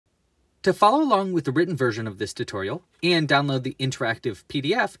To follow along with the written version of this tutorial and download the interactive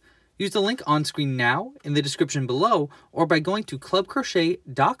PDF, use the link on screen now in the description below or by going to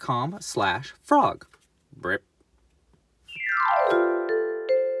clubcrochet.com/frog. Brip.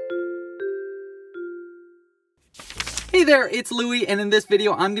 Hey there, it's Louie, and in this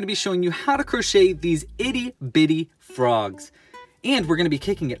video I'm going to be showing you how to crochet these itty bitty frogs. And we're going to be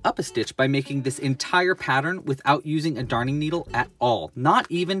kicking it up a stitch by making this entire pattern without using a darning needle at all, not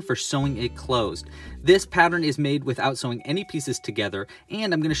even for sewing it closed. This pattern is made without sewing any pieces together,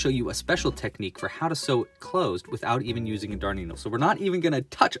 and I'm going to show you a special technique for how to sew it closed without even using a darning needle. So we're not even going to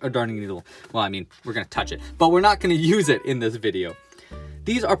touch a darning needle. Well, I mean, we're going to touch it, but we're not going to use it in this video.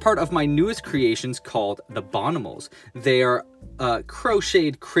 These are part of my newest creations called the Bonimals. They are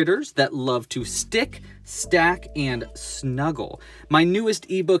crocheted critters that love to stick, stack, and snuggle. My newest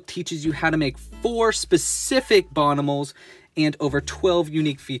ebook teaches you how to make 4 specific Bonimals and over 12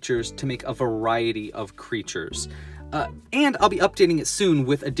 unique features to make a variety of creatures. And I'll be updating it soon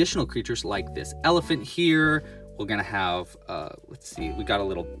with additional creatures like this elephant here. We're gonna have, let's see, we got a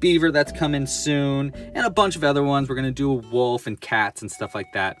little beaver that's coming soon, and a bunch of other ones. We're gonna do a wolf and cats and stuff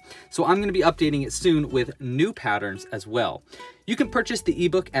like that. So I'm gonna be updating it soon with new patterns as well. You can purchase the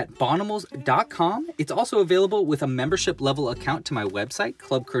ebook at bonimals.com. It's also available with a membership level account to my website,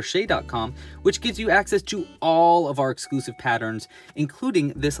 clubcrochet.com, which gives you access to all of our exclusive patterns,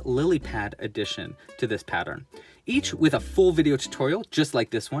 including this lily pad addition to this pattern. Each with a full video tutorial just like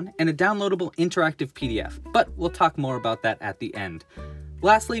this one and a downloadable interactive PDF, but we'll talk more about that at the end.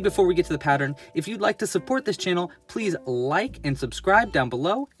 Lastly, before we get to the pattern, if you'd like to support this channel, please like and subscribe down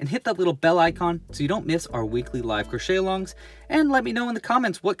below and hit that little bell icon so you don't miss our weekly live crochet alongs, and let me know in the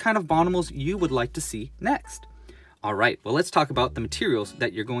comments what kind of Bonimals you would like to see next. All right, well, let's talk about the materials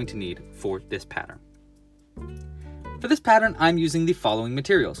that you're going to need for this pattern. For this pattern, I'm using the following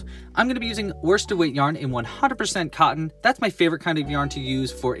materials. I'm going to be using worsted weight yarn in 100% cotton. That's my favorite kind of yarn to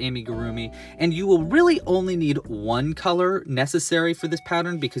use for amigurumi. And you will really only need one color necessary for this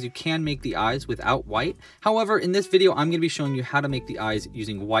pattern because you can make the eyes without white. However, in this video, I'm going to be showing you how to make the eyes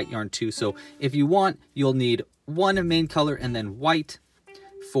using white yarn too. So if you want, you'll need one main color and then white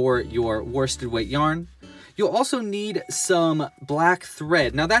for your worsted weight yarn. You'll also need some black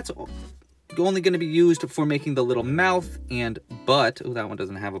thread. Now that's only going to be used for making the little mouth and butt. Oh, that one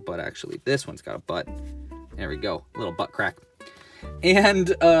doesn't have a butt actually. This one's got a butt. There we go, a little butt crack.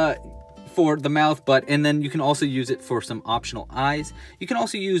 And for the mouth, butt, and then you can also use it for some optional eyes. You can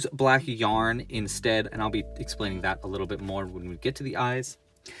also use black yarn instead, and I'll be explaining that a little bit more when we get to the eyes.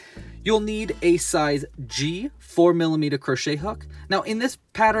 You'll need a size G 4mm crochet hook. Now in this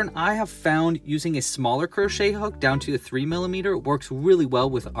pattern, I have found using a smaller crochet hook down to a 3mm works really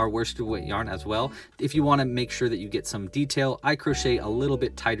well with our worsted weight yarn as well. If you want to make sure that you get some detail, I crochet a little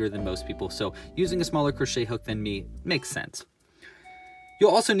bit tighter than most people, so using a smaller crochet hook than me makes sense.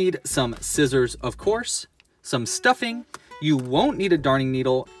 You'll also need some scissors, of course, some stuffing. You won't need a darning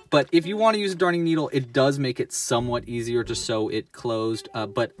needle, but if you want to use a darning needle, it does make it somewhat easier to sew it closed,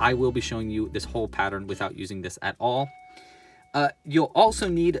 but I will be showing you this whole pattern without using this at all. You'll also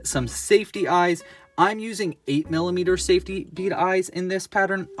need some safety eyes. I'm using 8mm safety bead eyes in this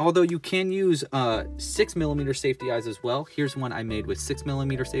pattern, although you can use 6mm safety eyes as well. Here's one I made with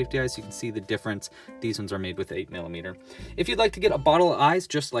 6mm safety eyes. You can see the difference. These ones are made with 8mm. If you'd like to get a bottle of eyes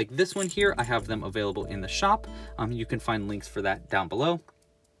just like this one here, I have them available in the shop. You can find links for that down below.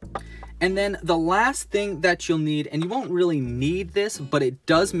 And then the last thing that you'll need, and you won't really need this, but it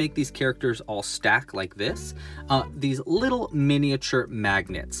does make these characters all stack like this, these little miniature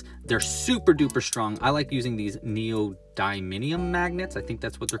magnets. They're super duper strong. I like using these neodymium magnets. I think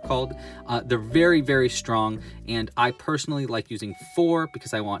that's what they're called. They're very, very strong, and I personally like using 4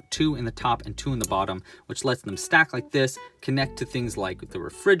 because I want 2 in the top and 2 in the bottom, which lets them stack like this, connect to things like the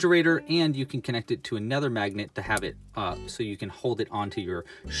refrigerator, and you can connect it to another magnet to have it so you can hold it onto your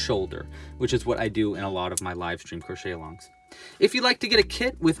shoulder, which is what I do in a lot of my live stream crochet alongs. If you'd like to get a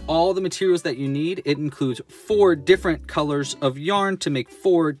kit with all the materials that you need, it includes 4 different colors of yarn to make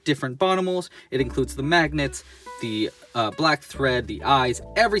 4 different Bonimals. It includes the magnets, the black thread, the eyes,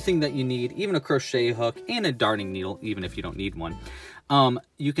 everything that you need, even a crochet hook and a darning needle, even if you don't need one.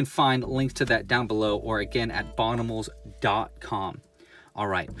 You can find links to that down below or again at bonimals.com. All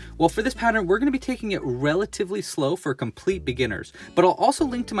right, well, for this pattern, we're going to be taking it relatively slow for complete beginners, but I'll also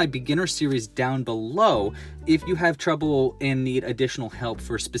link to my beginner series down below if you have trouble and need additional help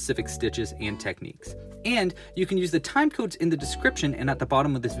for specific stitches and techniques. And you can use the time codes in the description and at the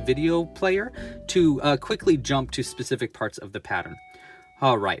bottom of this video player to quickly jump to specific parts of the pattern.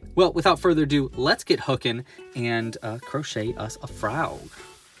 All right, well, without further ado, let's get hooking and crochet us a frog.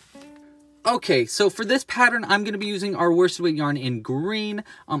 Okay, so for this pattern, I'm going to be using our worsted weight yarn in green,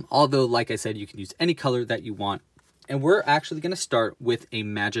 although, like I said, you can use any color that you want. And we're actually going to start with a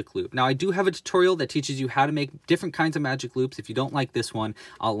magic loop. Now, I do have a tutorial that teaches you how to make different kinds of magic loops. If you don't like this one,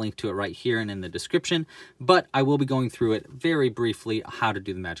 I'll link to it right here and in the description. But I will be going through it very briefly, how to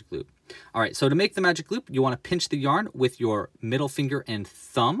do the magic loop. All right, so to make the magic loop, you want to pinch the yarn with your middle finger and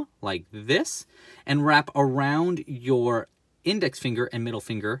thumb like this, and wrap around your index finger and middle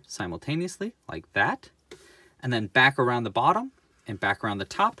finger simultaneously like that, and then back around the bottom and back around the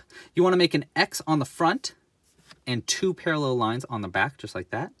top. You want to make an X on the front and 2 parallel lines on the back, just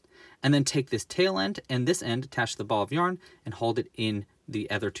like that, and then take this tail end and this end, attach the ball of yarn, and hold it in the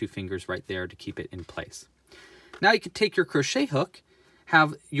other 2 fingers right there to keep it in place. Now you can take your crochet hook,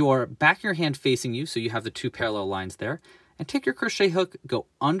 have your back of your hand facing you, so you have the 2 parallel lines there, and take your crochet hook, go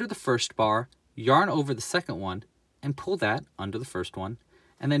under the first bar, yarn over the second one, and pull that under the first one,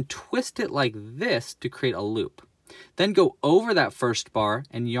 and then twist it like this to create a loop. Then go over that first bar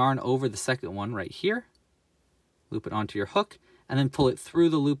and yarn over the second one right here, loop it onto your hook, and then pull it through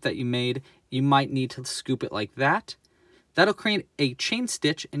the loop that you made. You might need to scoop it like that. That'll create a chain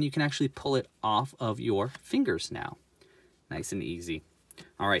stitch, and you can actually pull it off of your fingers now. Nice and easy.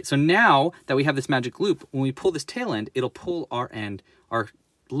 All right, so now that we have this magic loop, when we pull this tail end, it'll pull our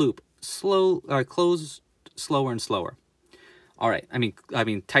loop close slower and slower. All right, I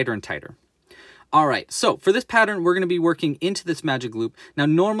mean tighter and tighter. All right, so for this pattern, we're going to be working into this magic loop. Now,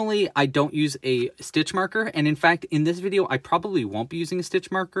 normally I don't use a stitch marker, and in fact, in this video, I probably won't be using a stitch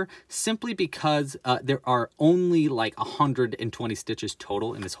marker simply because there are only like 120 stitches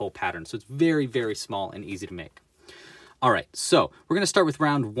total in this whole pattern. So it's very, very small and easy to make. All right, so we're going to start with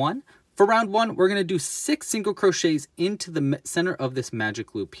round 1. For round 1, we're going to do 6 single crochets into the center of this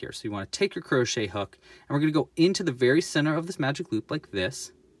magic loop here. So you want to take your crochet hook, and we're going to go into the very center of this magic loop like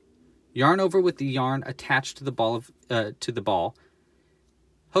this. Yarn over with the yarn attached to the ball,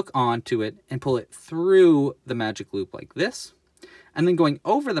 hook onto it, and pull it through the magic loop like this. And then going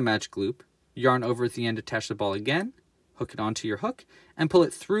over the magic loop, yarn over at the end, attach the ball again, hook it onto your hook, and pull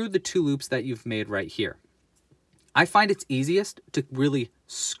it through the 2 loops that you've made right here. I find it's easiest to really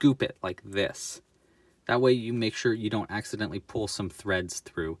scoop it like this. That way you make sure you don't accidentally pull some threads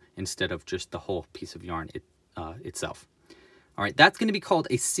through instead of just the whole piece of yarn itself. All right, that's going to be called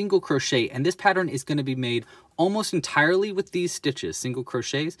a single crochet, and this pattern is going to be made almost entirely with these stitches, single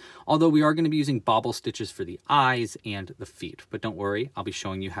crochets, although we are going to be using bobble stitches for the eyes and the feet. But don't worry, I'll be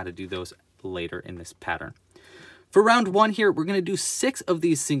showing you how to do those later in this pattern. For round 1 here, we're going to do 6 of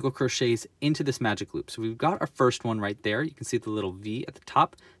these single crochets into this magic loop. So we've got our first one right there. You can see the little V at the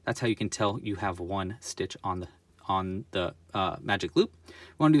top. That's how you can tell you have 1 stitch on the magic loop. We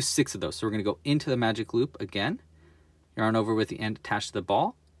want to do 6 of those. So we're going to go into the magic loop again, yarn over with the end attached to the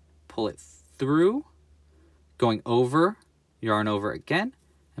ball, pull it through, going over, yarn over again,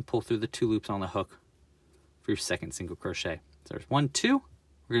 and pull through the 2 loops on the hook for your second single crochet. So there's 1, 2.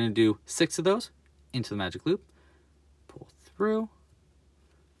 We're going to do 6 of those into the magic loop. Pull through,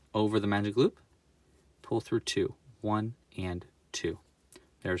 over the magic loop, pull through 2, 1 and 2.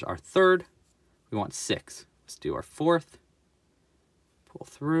 There's our third. We want 6. Let's do our fourth. Pull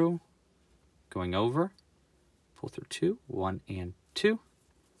through, going over, pull through 2, 1 and 2.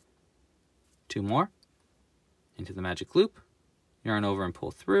 2 more into the magic loop, yarn over and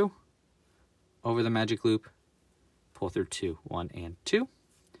pull through, over the magic loop, pull through 2, 1 and 2.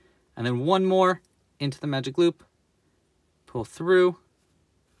 And then 1 more into the magic loop, pull through,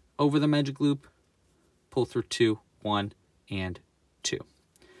 over the magic loop, pull through 2, 1 and 2.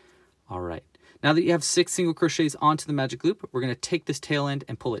 All right, now that you have 6 single crochets onto the magic loop, we're going to take this tail end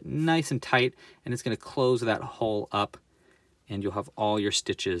and pull it nice and tight, and it's going to close that hole up, and you'll have all your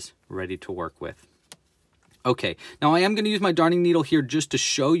stitches ready to work with. Okay, now I am going to use my darning needle here just to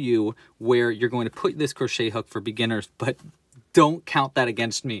show you where you're going to put this crochet hook for beginners, but don't count that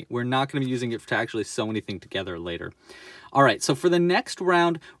against me. We're not going to be using it to actually sew anything together later. All right, so for the next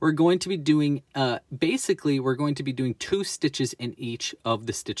round, we're going to be doing, basically, we're going to be doing 2 stitches in each of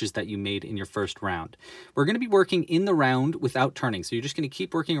the stitches that you made in your first round. We're going to be working in the round without turning, so you're just going to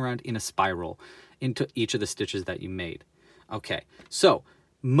keep working around in a spiral into each of the stitches that you made. Okay, so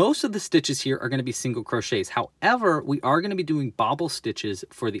most of the stitches here are going to be single crochets. However, we are going to be doing bobble stitches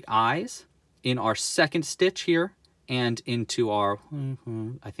for the eyes in our second stitch here and into our,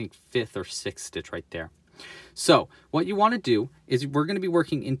 I think, 5th or 6th stitch right there. So what you want to do is we're going to be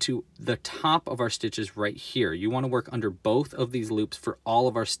working into the top of our stitches right here. You want to work under both of these loops for all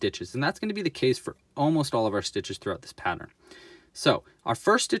of our stitches, and that's going to be the case for almost all of our stitches throughout this pattern. So our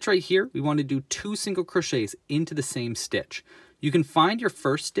first stitch right here, we want to do 2 single crochets into the same stitch. You can find your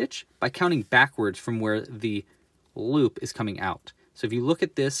first stitch by counting backwards from where the loop is coming out. So if you look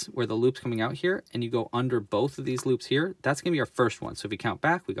at this, where the loop's coming out here, and you go under both of these loops here, that's going to be our first one. So if you count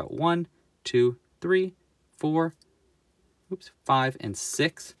back, we got 1, 2, 3, 4, 5, and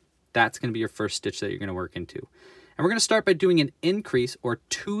 6. That's going to be your first stitch that you're going to work into. And we're going to start by doing an increase, or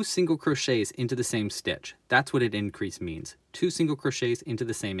 2 single crochets into the same stitch. That's what an increase means. 2 single crochets into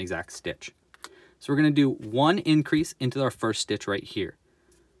the same exact stitch. So we're going to do 1 increase into our first stitch right here.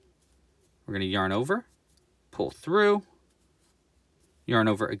 We're going to yarn over, pull through, yarn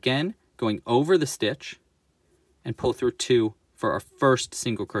over again, going over the stitch, and pull through 2 for our first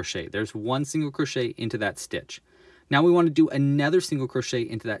single crochet. There's 1 single crochet into that stitch. Now we want to do another single crochet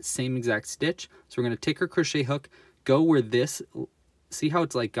into that same exact stitch. So we're going to take our crochet hook, go where this, see how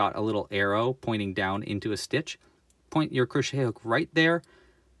it's like got a little arrow pointing down into a stitch? Point your crochet hook right there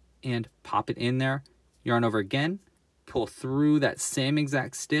and pop it in there. Yarn over again, pull through that same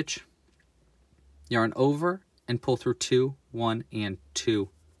exact stitch, yarn over, and pull through 2, 1, and 2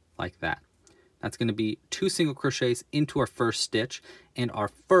 like that. That's going to be 2 single crochets into our first stitch and our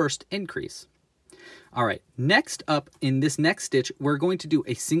first increase. All right, next up in this next stitch, we're going to do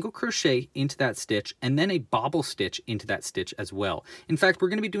a single crochet into that stitch and then a bobble stitch into that stitch as well. In fact, we're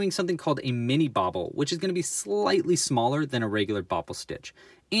going to be doing something called a mini bobble, which is going to be slightly smaller than a regular bobble stitch.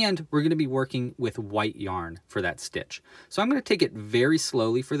 And we're going to be working with white yarn for that stitch. So I'm going to take it very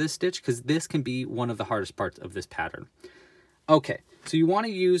slowly for this stitch because this can be one of the hardest parts of this pattern. Okay, so you want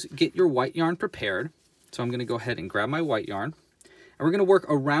to get your white yarn prepared. So I'm going to go ahead and grab my white yarn. And we're going to work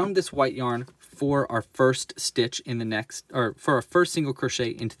around this white yarn for our first stitch in the next, or for our first single crochet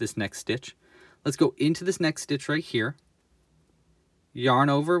into this next stitch. Let's go into this next stitch right here. Yarn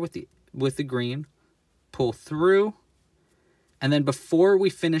over with the green, pull through, and then before we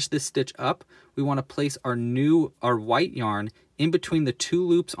finish this stitch up, we want to place our white yarn in between the 2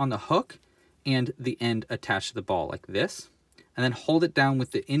 loops on the hook and the end attached to the ball like this, and then hold it down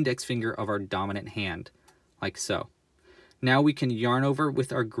with the index finger of our dominant hand like so. Now we can yarn over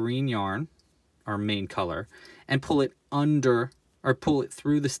with our green yarn, our main color, and pull it under, or pull it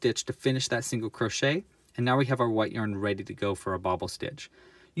through the stitch to finish that single crochet. And now we have our white yarn ready to go for a bobble stitch.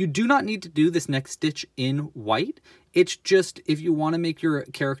 You do not need to do this next stitch in white. It's just if you want to make your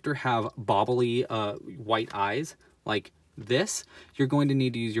character have bobbly white eyes like this, you're going to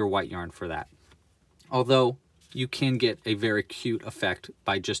need to use your white yarn for that. Although you can get a very cute effect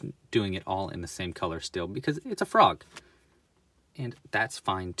by just doing it all in the same color still because it's a frog. And that's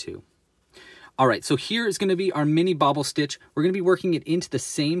fine too. All right, so here is going to be our mini bobble stitch. We're going to be working it into the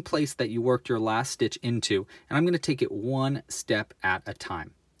same place that you worked your last stitch into, and I'm going to take it 1 step at a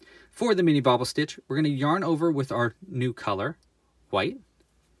time. For the mini bobble stitch, we're going to yarn over with our new color, white,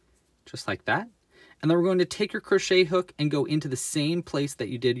 just like that. And then we're going to take your crochet hook and go into the same place that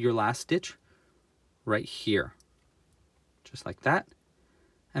you did your last stitch, right here, just like that.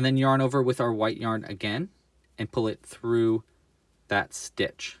 And then yarn over with our white yarn again and pull it through that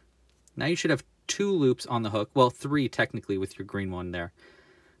stitch. Now you should have 2 loops on the hook, well 3 technically with your green one there.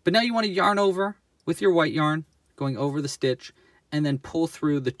 But now you want to yarn over with your white yarn, going over the stitch, and then pull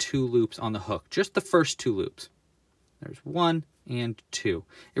through the 2 loops on the hook, just the first 2 loops. There's 1 and 2.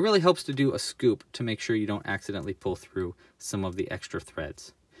 It really helps to do a scoop to make sure you don't accidentally pull through some of the extra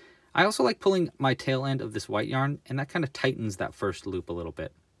threads. I also like pulling my tail end of this white yarn, and that kind of tightens that first loop a little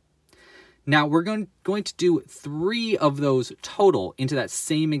bit. Now we're going to do 3 of those total into that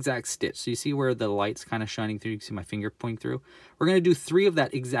same exact stitch. So you see where the light's kind of shining through, you can see my finger pointing through. We're going to do 3 of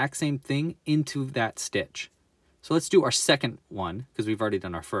that exact same thing into that stitch. So let's do our second one because we've already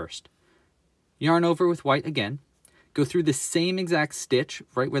done our first. Yarn over with white again. Go through the same exact stitch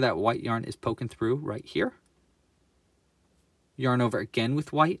right where that white yarn is poking through right here. Yarn over again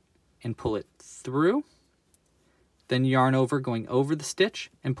with white and pull it through. Then yarn over going over the stitch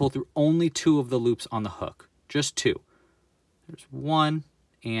and pull through only 2 of the loops on the hook. Just 2. There's 1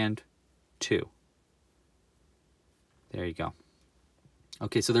 and 2. There you go.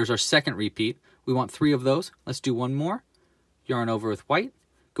 Okay, so there's our second repeat. We want 3 of those. Let's do 1 more. Yarn over with white.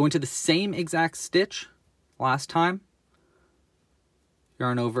 Go into the same exact stitch last time.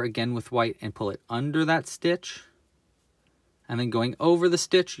 Yarn over again with white and pull it under that stitch. And then going over the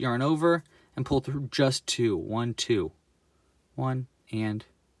stitch, yarn over and pull through just 2. 1, 2. 1 and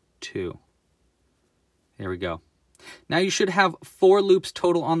 2. There we go. Now you should have 4 loops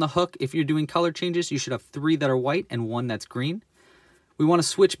total on the hook. If you're doing color changes, you should have 3 that are white and 1 that's green. We want to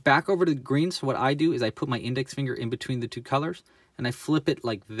switch back over to the green. So what I do is I put my index finger in between the 2 colors and I flip it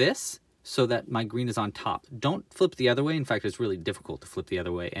like this so that my green is on top. Don't flip the other way. In fact, it's really difficult to flip the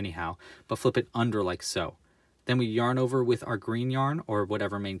other way anyhow, but flip it under like so. Then we yarn over with our green yarn or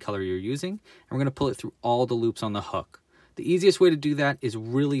whatever main color you're using, and we're going to pull it through all the loops on the hook. The easiest way to do that is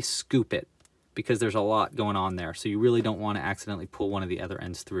really scoop it because there's a lot going on there, so you really don't want to accidentally pull one of the other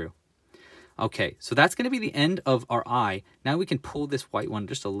ends through. Okay, so that's going to be the end of our eye. Now we can pull this white one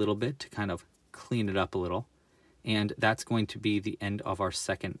just a little bit to kind of clean it up a little, and that's going to be the end of our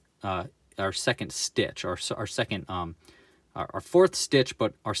second stitch, or our second our fourth stitch,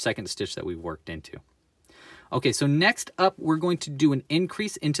 but our second stitch that we worked into. Okay, so next up, we're going to do an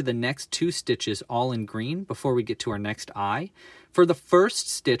increase into the next 2 stitches, all in green, before we get to our next eye. For the first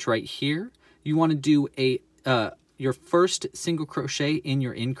stitch right here, you want to do your first single crochet in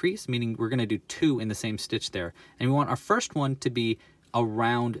your increase, meaning we're going to do 2 in the same stitch there. And we want our first one to be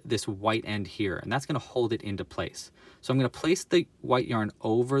around this white end here, and that's going to hold it into place. So I'm going to place the white yarn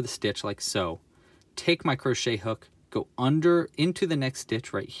over the stitch like so, take my crochet hook, go under into the next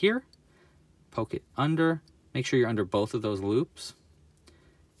stitch right here, poke it under, make sure you're under both of those loops,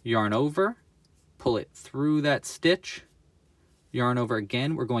 yarn over, pull it through that stitch, yarn over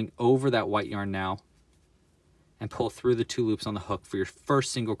again, we're going over that white yarn now, and pull through the 2 loops on the hook for your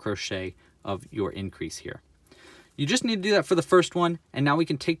first single crochet of your increase here. You just need to do that for the first one, and now we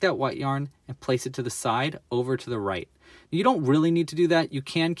can take that white yarn and place it to the side over to the right. You don't really need to do that. You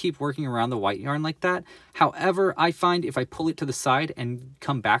can keep working around the white yarn like that. However, I find if I pull it to the side and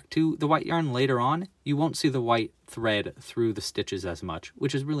come back to the white yarn later on, you won't see the white thread through the stitches as much,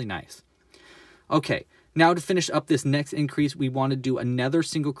 which is really nice. Okay, now to finish up this next increase, we want to do another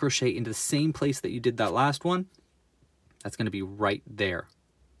single crochet into the same place that you did that last one. That's going to be right there.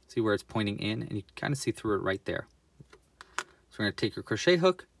 See where it's pointing in, and you can kind of see through it right there. So we're going to take your crochet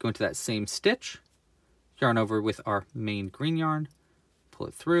hook, go into that same stitch, yarn over with our main green yarn, pull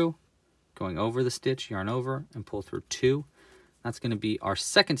it through, going over the stitch, yarn over, and pull through 2. That's going to be our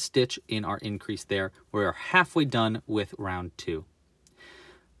second stitch in our increase there. We're halfway done with round 2.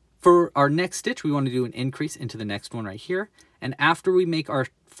 For our next stitch, we want to do an increase into the next one right here. And after we make our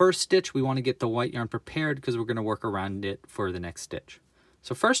first stitch, we want to get the white yarn prepared because we're going to work around it for the next stitch.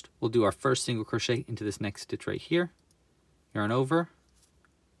 So first, we'll do our first single crochet into this next stitch right here. Yarn over,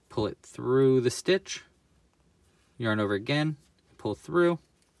 pull it through the stitch, yarn over again, pull through.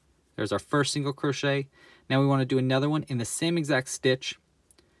 There's our first single crochet. Now we want to do another one in the same exact stitch.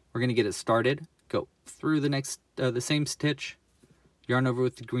 We're going to get it started, go through the same stitch, yarn over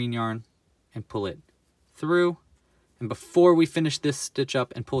with the green yarn, and pull it through. And before we finish this stitch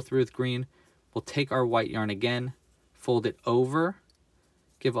up and pull through with green, we'll take our white yarn again, fold it over,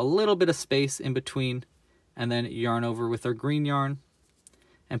 give a little bit of space in between, and then yarn over with our green yarn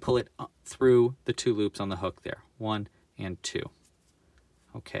and pull it through the 2 loops on the hook there, 1 and 2.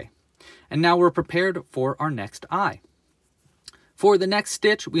 Okay, and now we're prepared for our next eye. For the next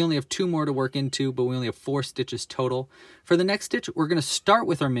stitch, we only have 2 more to work into, but we only have 4 stitches total. For the next stitch, we're going to start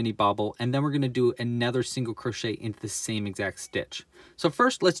with our mini bobble, and then we're going to do another single crochet into the same exact stitch. So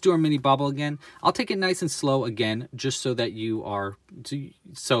first, let's do our mini bobble again. I'll take it nice and slow again, just so that you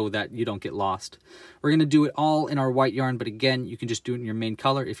don't get lost. We're going to do it all in our white yarn, but again, you can just do it in your main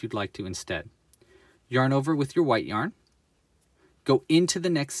color if you'd like to instead. Yarn over with your white yarn. Go into the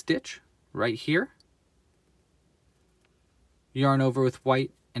next stitch right here. Yarn over with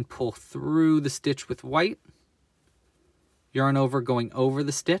white and pull through the stitch with white. Yarn over going over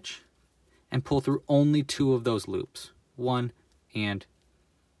the stitch and pull through only 2 of those loops, 1 and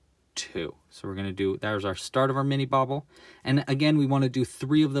 2. So we're going to do, there's our start of our mini bobble. And again, we want to do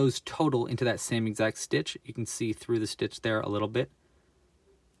 3 of those total into that same exact stitch. You can see through the stitch there a little bit.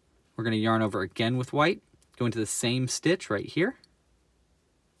 We're going to yarn over again with white, go into the same stitch right here,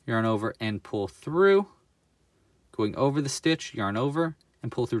 yarn over and pull through. Going over the stitch, yarn over,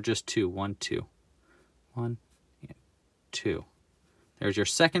 and pull through just 2. 1, 2. 1, and 2. There's your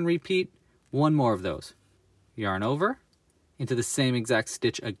second repeat. 1 more of those. Yarn over, into the same exact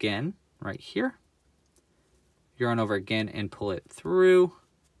stitch again, right here. Yarn over again and pull it through.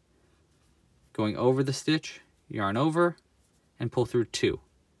 Going over the stitch, yarn over, and pull through 2.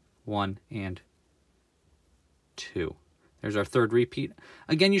 1 and 2. There's our third repeat.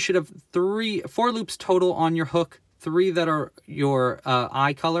 Again, you should have 4 loops total on your hook, 3 that are your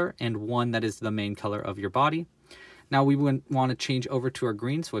eye color, and 1 that is the main color of your body. Now we want to change over to our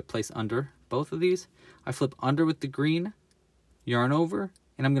green, so I place under both of these. I flip under with the green, yarn over,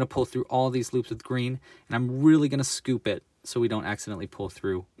 and I'm going to pull through all these loops with green, and I'm really going to scoop it so we don't accidentally pull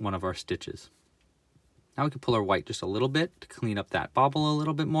through one of our stitches. Now we can pull our white just a little bit to clean up that bobble a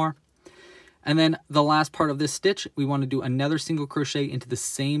little bit more. And then the last part of this stitch, we want to do another single crochet into the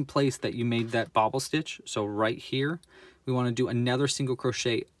same place that you made that bobble stitch. So right here, we want to do another single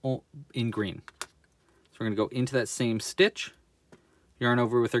crochet in green. So we're going to go into that same stitch, yarn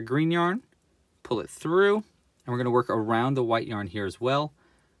over with our green yarn, pull it through, and we're going to work around the white yarn here as well,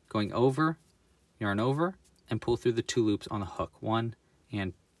 going over, yarn over, and pull through the 2 loops on the hook, 1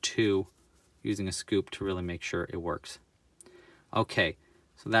 and 2, using a scoop to really make sure it works. Okay,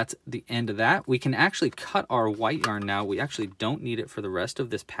 so that's the end of that. We can actually cut our white yarn now. We actually don't need it for the rest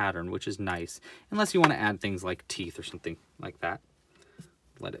of this pattern, which is nice, unless you want to add things like teeth or something like that.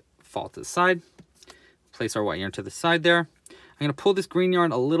 Let it fall to the side. Place our white yarn to the side there. I'm going to pull this green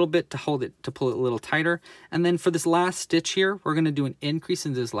yarn a little bit to hold it, to pull it a little tighter. And then for this last stitch here, we're going to do an increase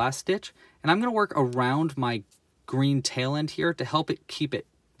in this last stitch. And I'm going to work around my green tail end here to help it keep it,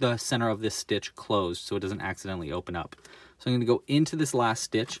 the center of this stitch, closed so it doesn't accidentally open up. So I'm going to go into this last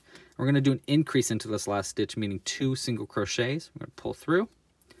stitch. We're going to do an increase into this last stitch, meaning 2 single crochets. I'm going to pull through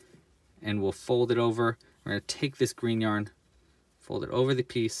and we'll fold it over. We're going to take this green yarn, fold it over the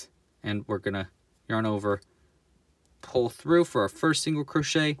piece, and we're going to yarn over, pull through for our first single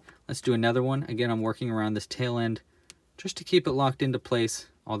crochet. Let's do another one. Again, I'm working around this tail end just to keep it locked into place,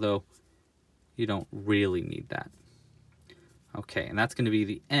 although you don't really need that. Okay, and that's going to be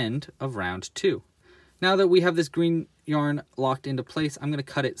the end of round 2. Now that we have this green yarn locked into place, I'm going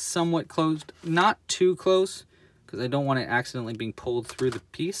to cut it somewhat closed, not too close, because I don't want it accidentally being pulled through the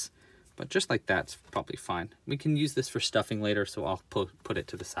piece, but just like that's probably fine. We can use this for stuffing later, so I'll put it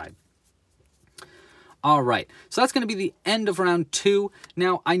to the side. All right, so that's going to be the end of round 2.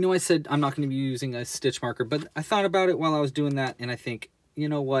 Now, I know I said I'm not going to be using a stitch marker, but I thought about it while I was doing that, and I think, you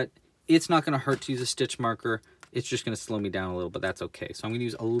know what? It's not going to hurt to use a stitch marker. It's just going to slow me down a little, but that's okay. So I'm going to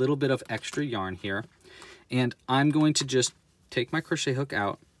use a little bit of extra yarn here, and I'm going to just take my crochet hook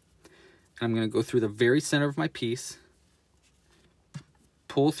out, and I'm going to go through the very center of my piece,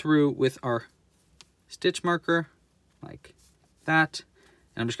 pull through with our stitch marker like that,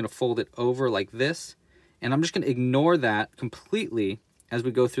 and I'm just going to fold it over like this, and I'm just going to ignore that completely as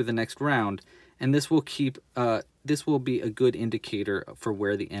we go through the next round, and this will keep this will be a good indicator for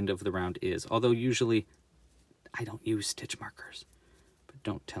where the end of the round is, although usually I don't use stitch markers, but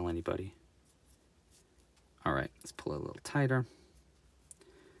don't tell anybody. All right, let's pull it a little tighter.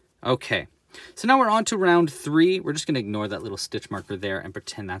 Okay, so now we're on to round 3. We're just going to ignore that little stitch marker there and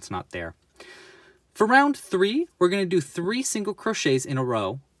pretend that's not there. For round 3, we're going to do 3 single crochets in a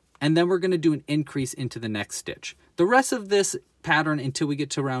row, and then we're going to do an increase into the next stitch. The rest of this pattern until we get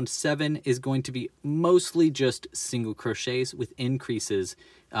to round 7 is going to be mostly just single crochets with increases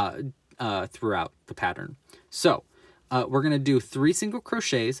throughout the pattern. So we're going to do 3 single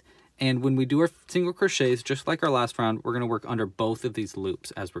crochets, and when we do our single crochets, just like our last round, we're going to work under both of these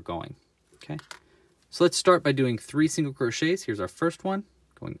loops as we're going. Okay, so let's start by doing 3 single crochets. Here's our first one,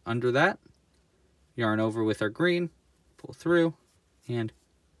 going under that, yarn over with our green, pull through, and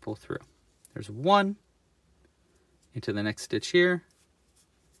pull through. There's 1 into the next stitch here,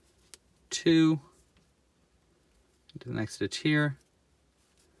 2 into the next stitch here,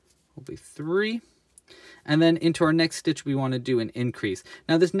 will be 3, and then into our next stitch we want to do an increase.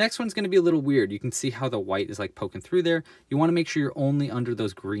 Now this next one's going to be a little weird. You can see how the white is like poking through there. You want to make sure you're only under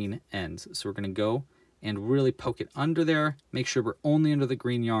those green ends. So we're going to go and really poke it under there, make sure we're only under the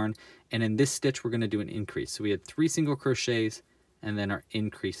green yarn, and in this stitch we're going to do an increase. So we had 3 single crochets, and then our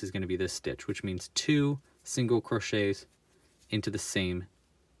increase is going to be this stitch, which means 2 single crochets into the same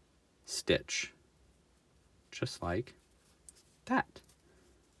stitch, just like that.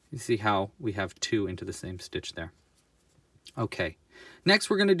 You see how we have 2 into the same stitch there. Okay, next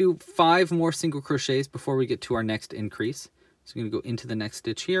we're going to do 5 more single crochets before we get to our next increase. So we're going to go into the next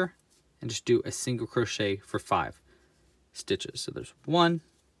stitch here and just do a single crochet for 5 stitches. So there's 1,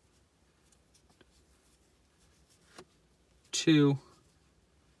 2,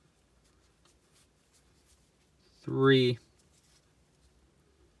 3,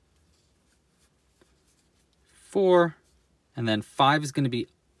 4, and then 5 is going to be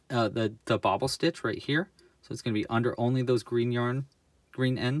the bobble stitch right here. So it's going to be under only those green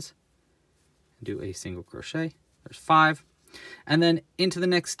ends. Do a single crochet. There's 5. And then into the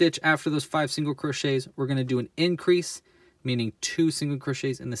next stitch after those 5 single crochets, we're going to do an increase, meaning 2 single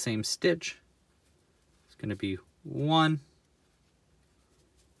crochets in the same stitch. It's going to be 1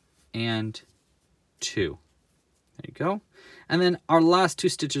 and 2. There you go. And then our last 2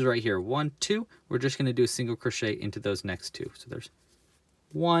 stitches right here, 1, 2, we're just going to do a single crochet into those next 2. So there's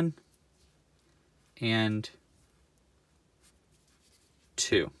 1 and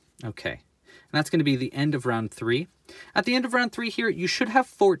 2. Okay, and that's going to be the end of round 3. At the end of round 3 here, you should have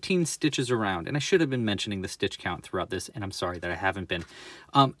 14 stitches around, and I should have been mentioning the stitch count throughout this, and I'm sorry that I haven't been.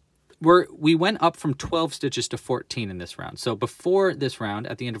 we went up from 12 stitches to 14 in this round. So before this round,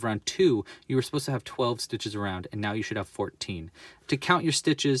 at the end of round 2, you were supposed to have 12 stitches around, and now you should have 14. To count your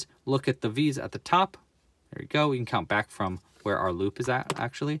stitches, look at the V's at the top. There you go. You can count back from where our loop is at,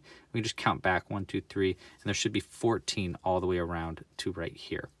 actually. We can just count back 1, 2, 3, and there should be 14 all the way around to right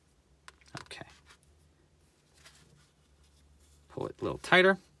here. Okay. Pull it a little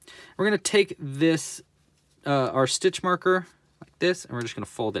tighter. We're going to take this, our stitch marker like this, and we're just going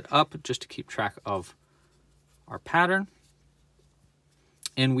to fold it up just to keep track of our pattern.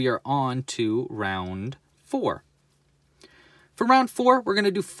 And we are on to round 4. For round 4, we're going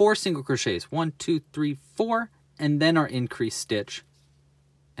to do 4 single crochets. 1, 2, 3, 4, and then our increase stitch.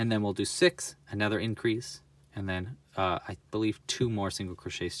 And then we'll do 6, another increase, and then I believe 2 more single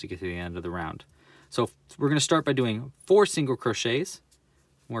crochets to get to the end of the round. So we're going to start by doing 4 single crochets,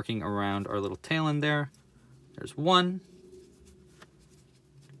 working around our little tail end there. There's 1,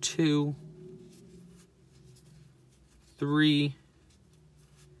 2, 3,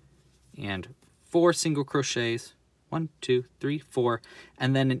 and 4 single crochets. 1, 2, 3, 4,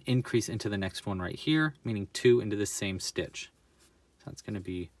 and then an increase into the next one right here, meaning 2 into the same stitch. So that's going to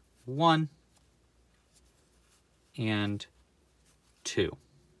be 1 and 2.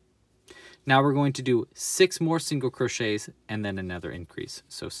 Now we're going to do 6 more single crochets and then another increase.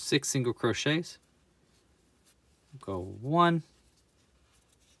 So 6 single crochets. Go 1,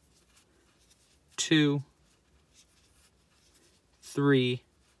 2, 3,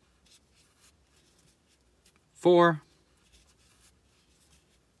 4,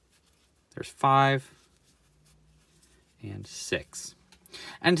 there's 5, and 6.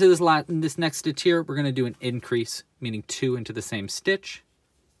 And to this next stitch here, we're going to do an increase, meaning 2 into the same stitch.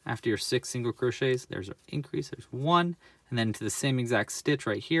 After your 6 single crochets, there's an increase, there's 1, and then into the same exact stitch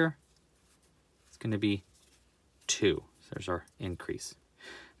right here, it's going to be 2. So there's our increase.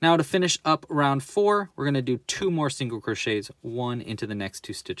 Now to finish up round 4, we're going to do 2 more single crochets, 1 into the next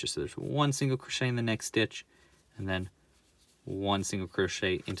 2 stitches. So there's 1 single crochet in the next stitch, and then 1 single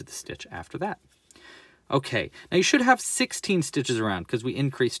crochet into the stitch after that. Okay, now you should have 16 stitches around because we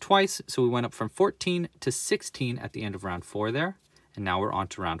increased twice, so we went up from 14 to 16 at the end of round 4 there, and now we're on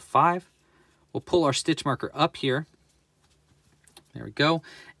to round 5. We'll pull our stitch marker up here. There we go.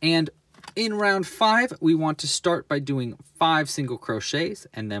 And in round 5, we want to start by doing 5 single crochets,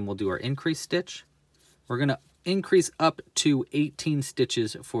 and then we'll do our increase stitch. We're going to increase up to 18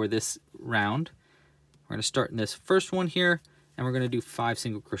 stitches for this round. We're going to start in this first one here, and we're going to do 5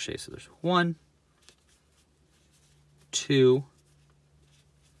 single crochets. So there's 1, 2,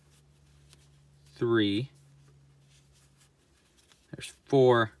 3, there's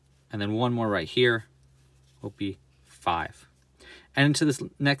 4, and then 1 more right here will be 5. And into this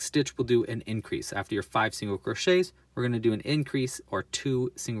next stitch, we'll do an increase. After your 5 single crochets, we're going to do an increase or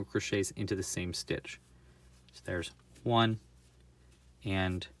 2 single crochets into the same stitch. So there's 1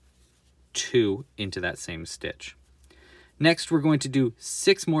 and 2 into that same stitch. Next, we're going to do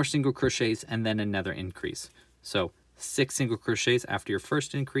 6 more single crochets and then another increase. So 6 single crochets after your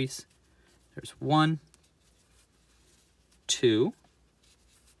first increase. There's 1, 2,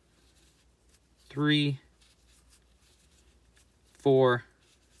 3, 4,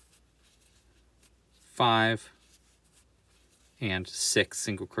 5, and 6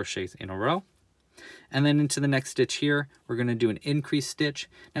 single crochets in a row. And then into the next stitch here, we're going to do an increase stitch.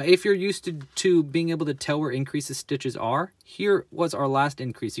 Now, if you're used to being able to tell where increases stitches are, here was our last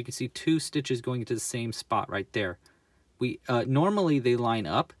increase. You can see 2 stitches going into the same spot right there. We normally they line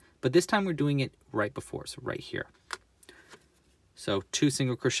up, but this time we're doing it right before, so right here. So 2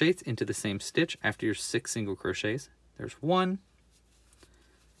 single crochets into the same stitch after your 6 single crochets. There's 1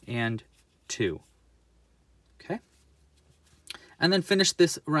 and 2. Okay. And then finish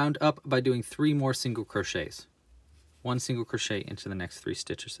this round up by doing 3 more single crochets. 1 single crochet into the next 3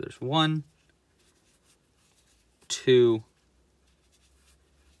 stitches. So there's 1, 2,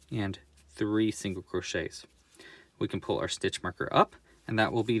 and 3 single crochets. We can pull our stitch marker up, and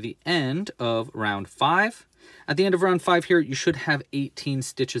that will be the end of round 5. At the end of round 5 here, you should have 18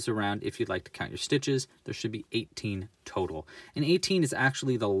 stitches around. If you'd like to count your stitches, there should be 18 total. And 18 is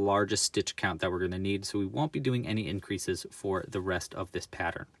actually the largest stitch count that we're going to need, so we won't be doing any increases for the rest of this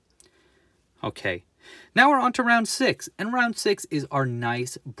pattern. Okay, now we're on to round 6, and round 6 is our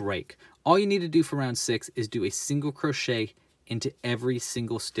nice break. All you need to do for round 6 is do a single crochet into every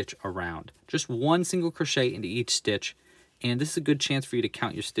single stitch around. Just 1 single crochet into each stitch, and this is a good chance for you to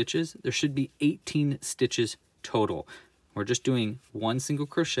count your stitches. There should be 18 stitches total. We're just doing 1 single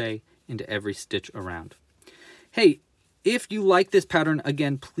crochet into every stitch around. Hey, If you like this pattern,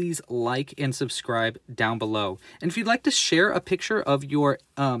 again, please like and subscribe down below. And if you'd like to share a picture of your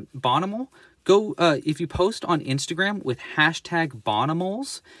Bonimal, go, if you post on Instagram with hashtag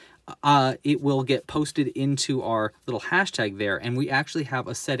Bonimals, it will get posted into our little hashtag there, and we actually have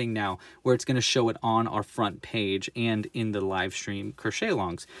a setting now where it's going to show it on our front page and in the live stream crochet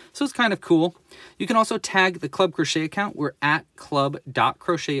alongs. So it's kind of cool. You can also tag the Club Crochet account. We're at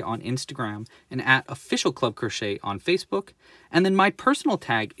club.crochet on Instagram and at official Club Crochet on Facebook. And then my personal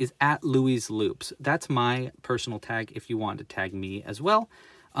tag is at Louie's Loops. That's my personal tag if you want to tag me as well.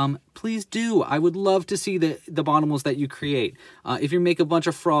 Please do. I would love to see the Bonimals that you create. If you make a bunch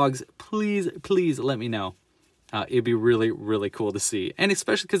of frogs, please let me know. It'd be really, really cool to see. And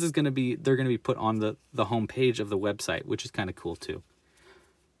especially because they're going to be put on the home page of the website, which is kind of cool too.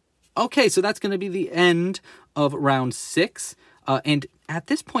 Okay, so that's going to be the end of round 6. And at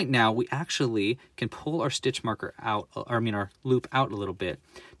this point now, we actually can pull our stitch marker out, or I mean our loop out a little bit,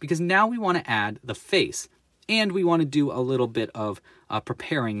 because now we want to add the face. And we want to do a little bit of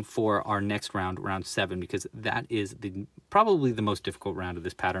preparing for our next round, round 7, because that is probably the most difficult round of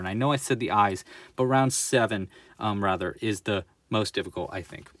this pattern. I know I said the eyes, but round 7, rather, is the most difficult, I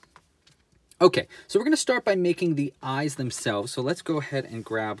think. Okay, so we're going to start by making the eyes themselves. So let's go ahead and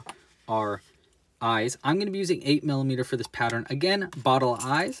grab our eyes. I'm going to be using 8mm for this pattern. Again, bottle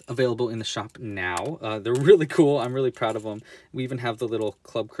eyes available in the shop now. They're really cool. I'm really proud of them. We even have the little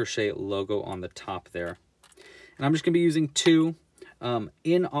Club Crochet logo on the top there. And I'm just going to be using 2.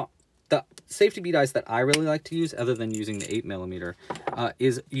 The safety bead eyes that I really like to use, other than using the 8mm,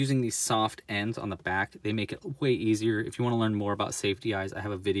 is using these soft ends on the back. They make it way easier. If you want to learn more about safety eyes, I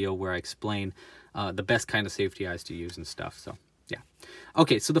have a video where I explain the best kind of safety eyes to use and stuff. So yeah.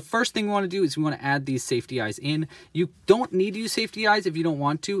 Okay, so the first thing we want to do is we want to add these safety eyes in. You don't need to use safety eyes if you don't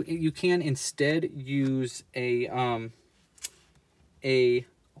want to. You can instead use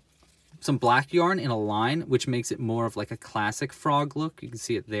some black yarn in a line, which makes it more of like a classic frog look. You can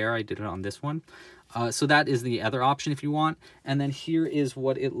see it there. I did it on this one. So that is the other option if you want. And then here is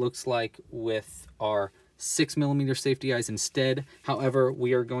what it looks like with our 6mm safety eyes instead. However,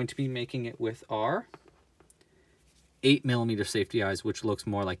 we are going to be making it with our 8mm safety eyes, which looks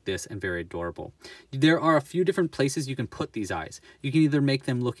more like this and very adorable. There are a few different places you can put these eyes. You can either make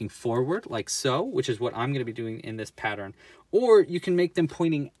them looking forward like so, which is what I'm going to be doing in this pattern, or you can make them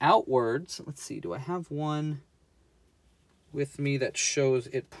pointing outwards. Let's see, do I have one with me that shows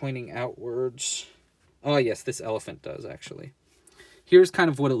it pointing outwards? Oh yes, this elephant does actually. Here's kind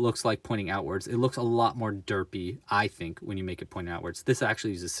of what it looks like pointing outwards. It looks a lot more derpy, I think, when you make it point outwards. This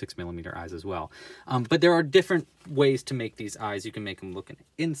actually uses 6mm eyes as well. But there are different ways to make these eyes. You can make them looking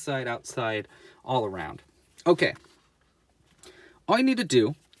inside, outside, all around. Okay. All you need to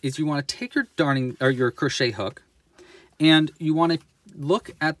do is you want to take your darning or your crochet hook, and you want to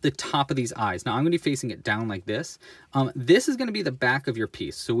look at the top of these eyes. Now I'm going to be facing it down like this. This is going to be the back of your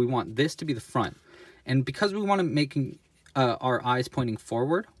piece, so we want this to be the front. And because we want to make our eyes pointing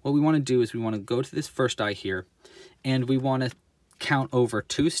forward, what we want to do is we want to go to this first eye here, and we want to count over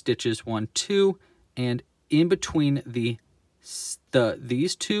 2 stitches, 1, 2, and in between these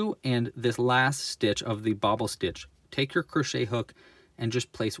 2 and this last stitch of the bobble stitch, take your crochet hook and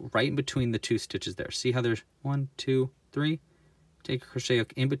just place right in between the 2 stitches there. See how there's 1, 2, 3? Take your crochet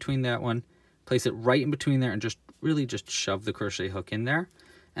hook in between that one, place it right in between there, and just really just shove the crochet hook in there,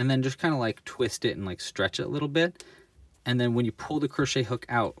 and then just kind of like twist it and like stretch it a little bit. And then when you pull the crochet hook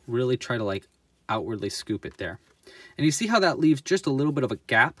out, really try to like outwardly scoop it there. And you see how that leaves just a little bit of a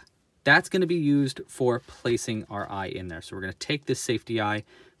gap? That's going to be used for placing our eye in there. So we're going to take this safety eye,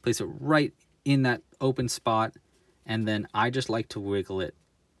 place it right in that open spot, and then I just like to wiggle it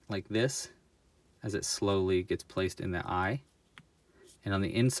like this as it slowly gets placed in the eye. And on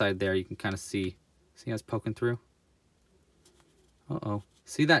the inside there, you can kind of see how it's poking through? Uh-oh.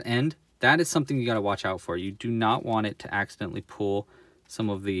 See that end? That is something you got to watch out for. You do not want it to accidentally pull some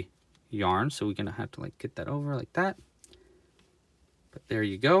of the yarn. So we're going to have to like get that over like that. But there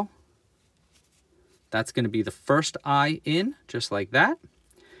you go. That's going to be the first eye in, just like that.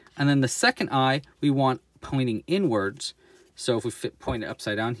 And then the second eye, we want pointing inwards. So if we point it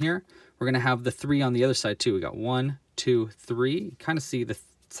upside down here, we're going to have the 3 on the other side too. We got 1, 2, 3. You kind of see the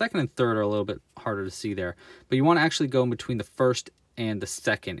second and third are a little bit harder to see there. But you want to actually go in between the first and the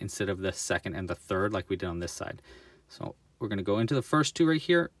second instead of the second and the third like we did on this side. So we're going to go into the first 2 right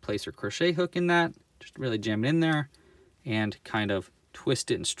here, place your crochet hook in that, just really jam it in there, and kind of twist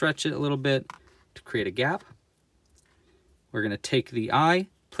it and stretch it a little bit to create a gap. We're going to take the eye,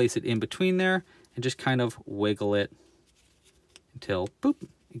 place it in between there, and just kind of wiggle it until, boop,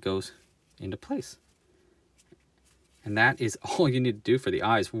 it goes into place. And that is all you need to do for the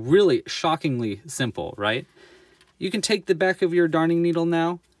eyes. Really shockingly simple, right? You can take the back of your darning needle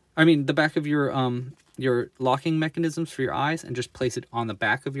now. I mean, the back of your locking mechanisms for your eyes, and just place it on the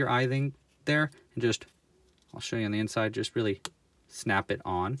back of your eye thing there. And just, I'll show you on the inside, just really snap it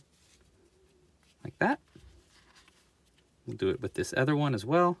on. Like that. We'll do it with this other one as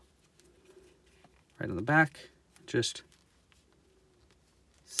well. Right on the back. Just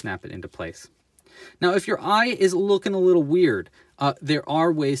snap it into place. Now, if your eye is looking a little weird, there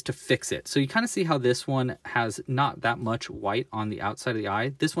are ways to fix it. So you kind of see how this one has not that much white on the outside of the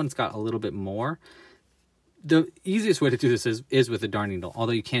eye. This one's got a little bit more. The easiest way to do this is with a darning needle,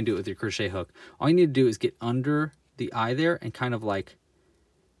 although you can do it with your crochet hook. All you need to do is get under the eye there and kind of like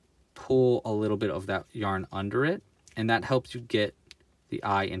pull a little bit of that yarn under it, and that helps you get the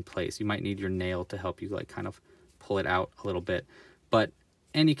eye in place. You might need your nail to help you like kind of pull it out a little bit, but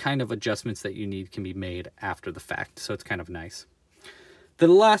any kind of adjustments that you need can be made after the fact, so it's kind of nice. The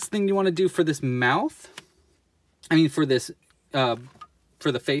last thing you want to do for this mouth, for this,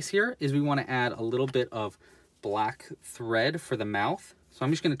 for the face here, is we want to add a little bit of black thread for the mouth. So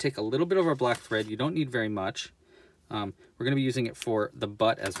I'm just going to take a little bit of our black thread. You don't need very much. We're going to be using it for the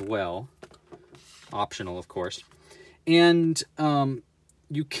butt as well. Optional, of course. And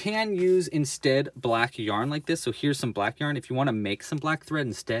you can use instead black yarn like this. So here's some black yarn. If you want to make some black thread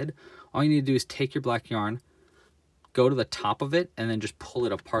instead, all you need to do is take your black yarn, go to the top of it, and then just pull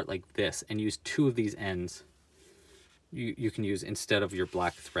it apart like this, and use two of these ends you can use instead of your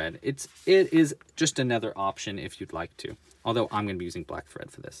black thread. It is just another option if you'd like to, although I'm going to be using black thread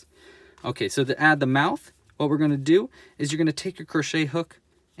for this. Okay, so to add the mouth, what we're going to do is you're going to take your crochet hook,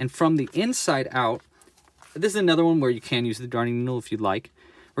 and from the inside out, this is another one where you can use the darning needle if you'd like.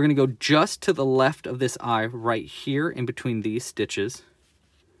 We're going to go just to the left of this eye right here in between these stitches.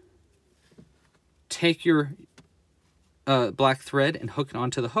 Take your black thread and hook it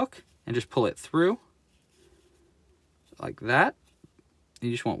onto the hook and just pull it through like that.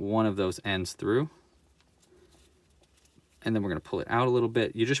 You just want one of those ends through. And then we're going to pull it out a little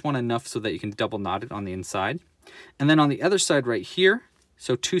bit. You just want enough so that you can double knot it on the inside. And then on the other side right here,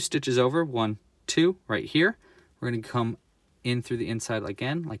 so 2 stitches over, 1, 2, right here, we're going to come in through the inside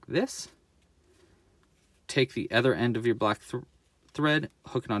again, like this. Take the other end of your black thread,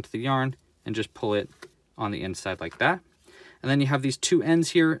 hook it onto the yarn, and just pull it on the inside like that. And then you have these 2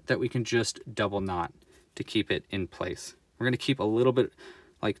 ends here that we can just double knot to keep it in place. We're going to keep a little bit,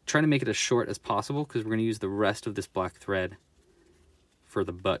 like try to make it as short as possible, because we're going to use the rest of this black thread for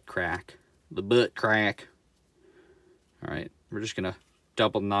the butt crack. The butt crack. All right, we're just going to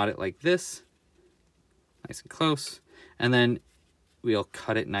double knot it like this, nice and close, and then we'll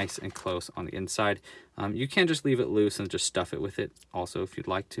cut it nice and close on the inside. You can just leave it loose and just stuff it with it also if you'd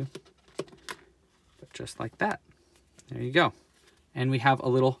like to, but just like that. There you go. And we have a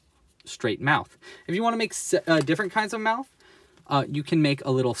little straight mouth. If you want to make different kinds of mouth, you can make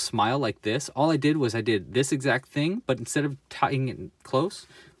a little smile like this. All I did was I did this exact thing, but instead of tying it close,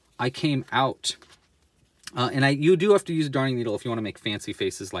 I came out. And you do have to use a darning needle if you want to make fancy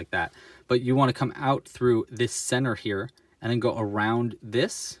faces like that. But you want to come out through this center here and then go around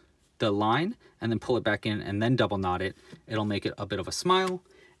this, the line, and then pull it back in and then double knot it. It'll make it a bit of a smile.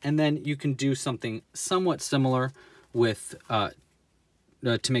 And then you can do something somewhat similar with,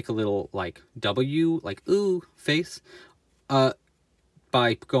 to make a little like W, like ooh face,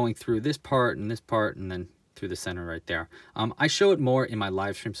 by going through this part and then through the center right there. I show it more in my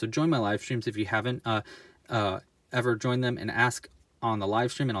live stream, so join my live streams if you haven't ever joined them, and ask on the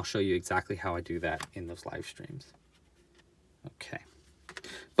live stream, and I'll show you exactly how I do that in those live streams. Okay,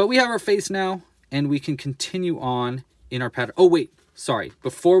 but we have our face now, and we can continue on in our pattern. Oh wait, sorry,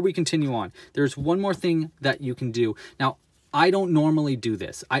 before we continue on, there's one more thing that you can do. Now, I don't normally do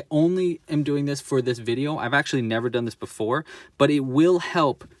this. I only am doing this for this video. I've actually never done this before, but it will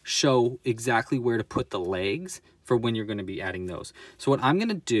help show exactly where to put the legs for when you're going to be adding those. So what I'm going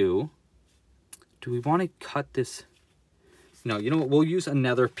to do we want to cut this? No, you know what? We'll use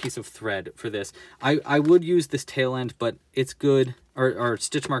another piece of thread for this. I would use this tail end, but it's good, or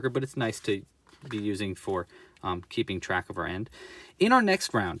stitch marker, but it's nice to be using for keeping track of our end. In our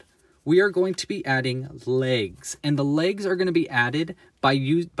next round, we are going to be adding legs, and the legs are going to be added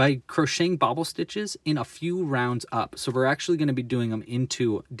by crocheting bobble stitches in a few rounds up. So we're actually going to be doing them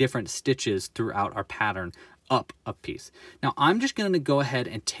into different stitches throughout our pattern, up a piece. Now I'm just going to go ahead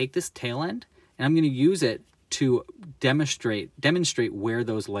and take this tail end, and I'm going to use it to demonstrate where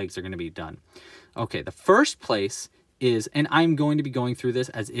those legs are going to be done. Okay, the first place is, and I'm going to be going through this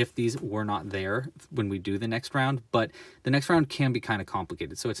as if these were not there when we do the next round, but the next round can be kind of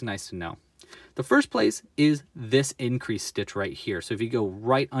complicated, so it's nice to know. The first place is this increase stitch right here. So if you go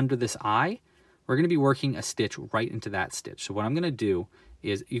right under this eye, we're going to be working a stitch right into that stitch. So what I'm going to do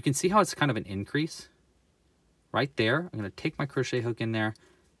is, you can see how it's kind of an increase right there. I'm going to take my crochet hook in there,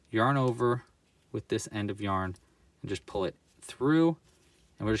 yarn over with this end of yarn, and just pull it through.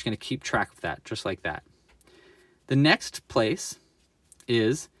 And we're just going to keep track of that, just like that. The next place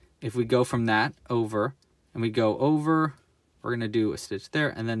is, if we go from that over, and we go over, we're going to do a stitch there,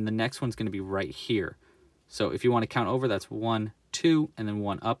 and then the next one's going to be right here. So if you want to count over, that's 1, 2, and then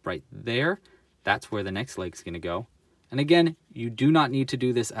 1 up right there. That's where the next leg's going to go. And again, you do not need to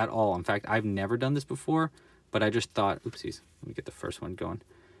do this at all. In fact, I've never done this before, but I just thought, oopsies, let me get the first one going.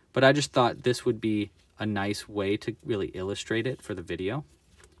 But I just thought this would be a nice way to really illustrate it for the video.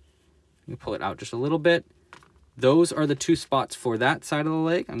 You pull it out just a little bit. Those are the 2 spots for that side of the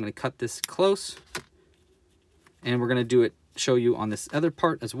leg. I'm going to cut this close, and we're going to show you on this other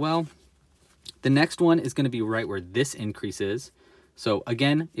part as well. The next one is going to be right where this increase is. So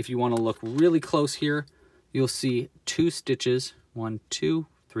again, if you want to look really close here, you'll see 2 stitches, 1, 2,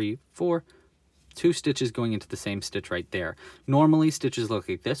 3, 4, 2 stitches going into the same stitch right there. Normally stitches look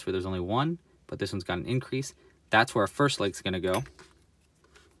like this, where there's only 1, but this one's got an increase. That's where our first leg's going to go.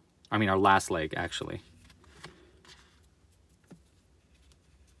 I mean, our last leg, actually.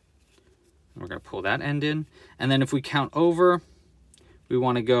 We're going to pull that end in. And then if we count over, we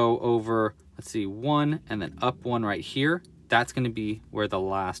want to go over, let's see, 1 and then up 1 right here. That's going to be where the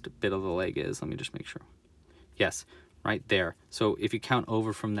last bit of the leg is. Let me just make sure. Yes, right there. So if you count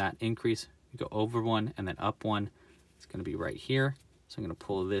over from that increase, you go over 1 and then up 1. It's going to be right here. So I'm going to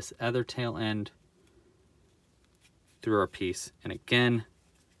pull this other tail end through our piece. And again,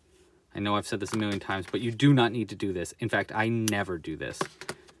 I know I've said this a million times, but you do not need to do this. In fact, I never do this.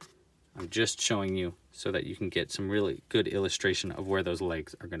 I'm just showing you so that you can get some really good illustration of where those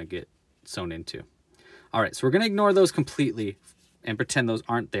legs are going to get sewn into. All right, so we're going to ignore those completely and pretend those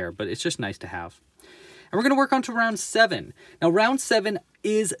aren't there, but it's just nice to have. And we're going to work on to round 7. Now, round 7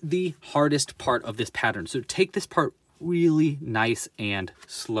 is the hardest part of this pattern. So take this part really nice and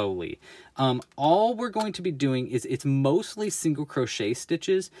slowly. All we're going to be doing is, it's mostly single crochet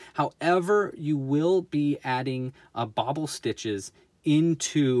stitches. However, you will be adding bobble stitches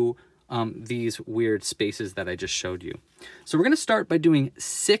into these weird spaces that I just showed you. So we're going to start by doing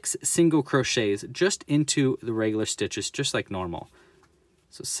 6 single crochets just into the regular stitches, just like normal.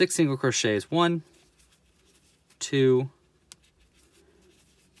 So 6 single crochets, 1, 2,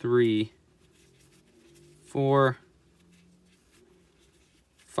 3, 4,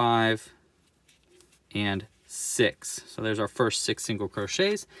 5, and 6. So there's our first 6 single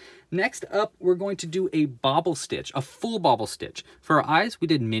crochets. Next up, we're going to do a bobble stitch, a full bobble stitch. For our eyes, we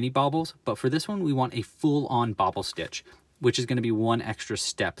did mini bobbles, but for this one, we want a full-on bobble stitch, which is going to be 1 extra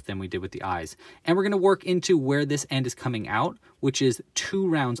step than we did with the eyes. And we're going to work into where this end is coming out, which is 2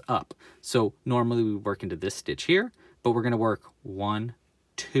 rounds up. So normally we work into this stitch here, but we're going to work 1,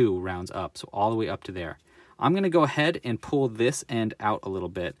 2 rounds up, so all the way up to there. I'm going to go ahead and pull this end out a little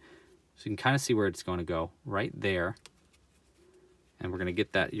bit so you can kind of see where it's going to go, right there. And we're going to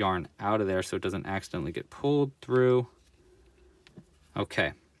get that yarn out of there so it doesn't accidentally get pulled through.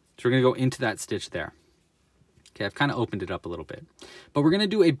 Okay, so we're going to go into that stitch there. Okay, I've kind of opened it up a little bit. But we're going to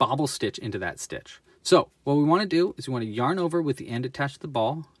do a bobble stitch into that stitch. So what we want to do is we want to yarn over with the end attached to the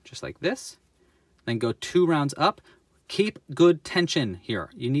ball, just like this. Then go 2 rounds up. Keep good tension here.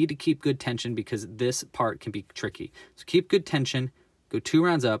 You need to keep good tension because this part can be tricky. So keep good tension. Go 2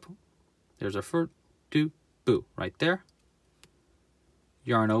 rounds up. There's our first, 2, boo, right there.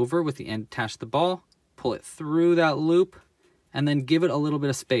 Yarn over with the end attached to the ball, pull it through that loop, and then give it a little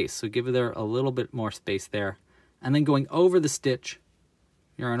bit of space. So give it there a little bit more space there. And then going over the stitch,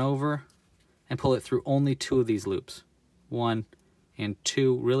 yarn over, and pull it through only 2 of these loops. 1 and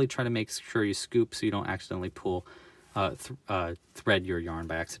 2. Really try to make sure you scoop so you don't accidentally pull, thread your yarn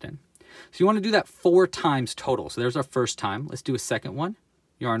by accident. So you want to do that 4 times total. So there's our first time. Let's do a second one.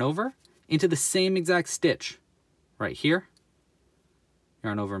 Yarn over into the same exact stitch right here.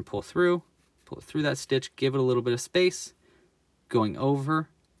 Yarn over and pull it through that stitch, give it a little bit of space, going over,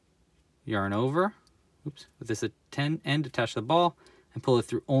 yarn over, oops, with this end attached to the ball, and pull it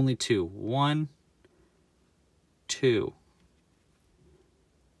through only 2. 1, 2.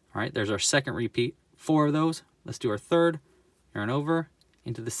 All right, there's our second repeat. 4 of those. Let's do our third. Yarn over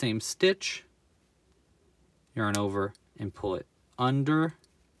into the same stitch, yarn over and pull it under,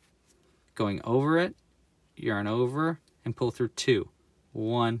 going over it, yarn over and pull through 2.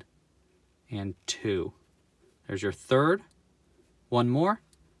 1 and 2. There's your third. 1 more,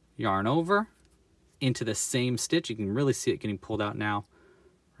 yarn over into the same stitch. You can really see it getting pulled out now,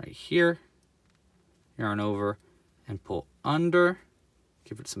 right here. yarn over, and pull under,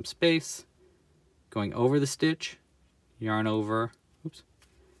 give it some space, going over the stitch, yarn over, oops,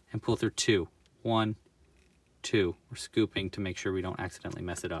 and pull through 2. 1, 2. We're scooping to make sure we don't accidentally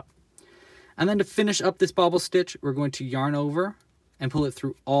mess it up. And then to finish up this bobble stitch, we're going to yarn over and pull it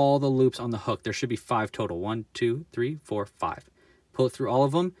through all the loops on the hook. There should be 5 total. 1, 2, 3, 4, 5. Pull it through all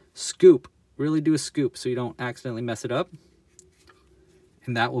of them, scoop, really do a scoop so you don't accidentally mess it up.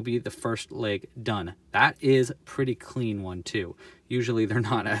 And that will be the first leg done. That is pretty clean one too. Usually they're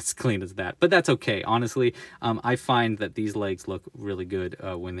not as clean as that, but that's okay. Honestly, I find that these legs look really good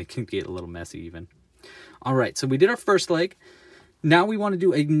when they can get a little messy even. All right, so we did our first leg. Now we want to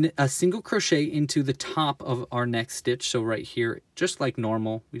do a single crochet into the top of our next stitch. So right here, just like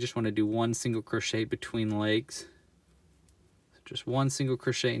normal, we just want to do 1 single crochet between legs. So just 1 single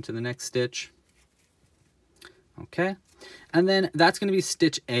crochet into the next stitch. Okay. And then that's going to be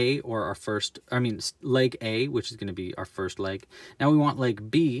stitch A, or our first, leg A, which is going to be our first leg. Now we want leg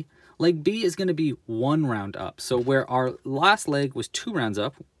B. Leg B is going to be 1 round up. So where our last leg was 2 rounds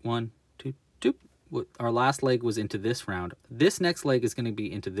up, 1, 2, 2, our last leg was into this round. This next leg is going to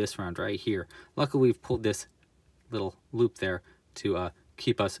be into this round right here. Luckily, we've pulled this little loop there to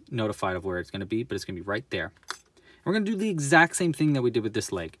keep us notified of where it's going to be, but it's going to be right there. And we're going to do the exact same thing that we did with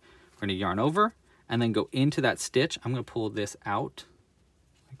this leg. We're going to yarn over and then go into that stitch. I'm going to pull this out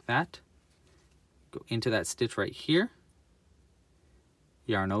like that. Go into that stitch right here.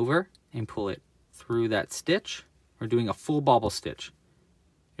 Yarn over and pull it through that stitch. We're doing a full bobble stitch.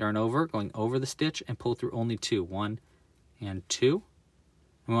 Yarn over, going over the stitch and pull through only 2. 1 and 2.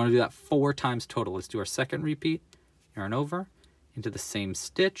 We want to do that 4 times total. Let's do our second repeat. Yarn over into the same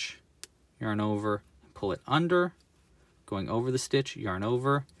stitch. Yarn over and pull it under. Going over the stitch, yarn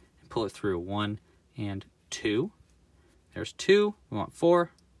over and pull it through. 1 and 2. There's 2. We want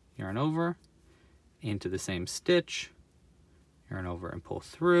 4. Yarn over into the same stitch. Yarn over and pull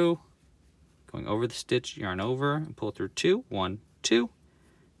through. Going over the stitch, yarn over and pull through 2. 1, 2.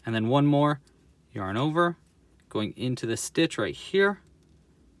 And then 1 more, yarn over, going into the stitch right here,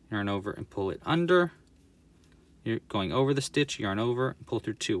 yarn over and pull it under. You're going over the stitch, yarn over, and pull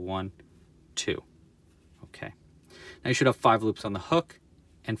through 2. 1, 2. Okay. Now you should have 5 loops on the hook,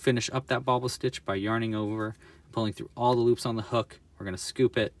 and finish up that bobble stitch by yarning over, pulling through all the loops on the hook. We're going to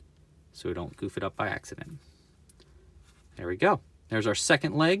scoop it so we don't goof it up by accident. There we go. There's our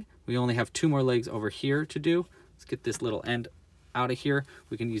second leg. We only have 2 more legs over here to do. Let's get this little end out of here.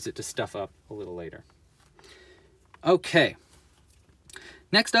 We can use it to stuff up a little later. Okay.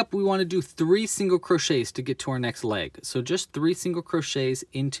 Next up, we want to do 3 single crochets to get to our next leg. So just 3 single crochets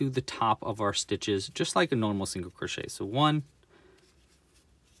into the top of our stitches, just like a normal single crochet. So 1,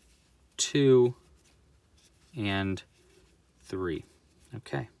 2, and 3.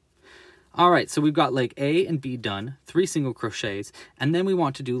 Okay. All right, so we've got leg A and B done, 3 single crochets, and then we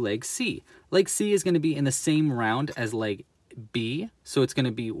want to do leg C. Leg C is going to be in the same round as leg B, so it's going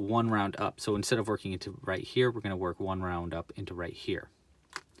to be 1 round up. So instead of working into right here, we're going to work 1 round up into right here.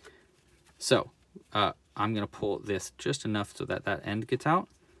 So I'm going to pull this just enough so that that end gets out.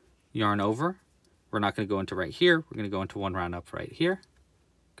 Yarn over. We're not going to go into right here. We're going to go into 1 round up right here.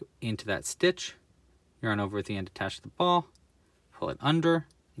 Go into that stitch. Yarn over at the end attached to the ball. Pull it under.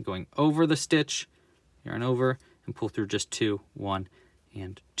 And going over the stitch. Yarn over and pull through just 2. 1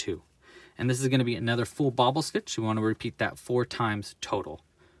 and 2. And this is going to be another full bobble stitch. We want to repeat that 4 times total.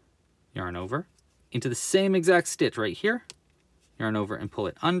 Yarn over into the same exact stitch right here. Yarn over and pull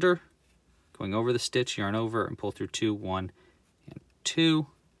it under. Going over the stitch, yarn over and pull through 2. 1 and 2.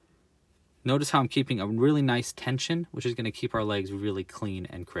 Notice how I'm keeping a really nice tension, which is going to keep our legs really clean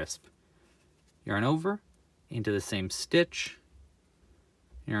and crisp. Yarn over into the same stitch.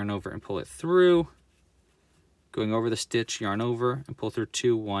 Yarn over and pull it through. Going over the stitch, yarn over and pull through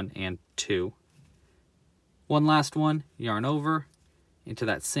 2. 1 and 2. One last one, yarn over into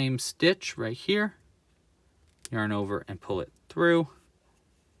that same stitch right here. Yarn over and pull it through.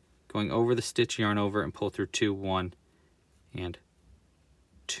 Going over the stitch, yarn over and pull through 2. 1 and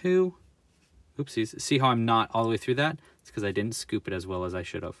 2. Oopsies. See how I'm not all the way through that? It's because I didn't scoop it as well as I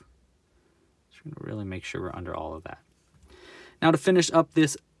should have. Just going to really make sure we're under all of that. Now to finish up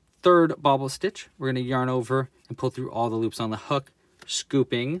this 3rd bobble stitch, we're going to yarn over and pull through all the loops on the hook,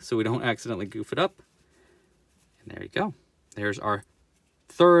 scooping so we don't accidentally goof it up. And there you go. There's our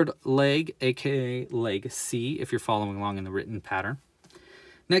 3rd leg, aka leg C, if you're following along in the written pattern.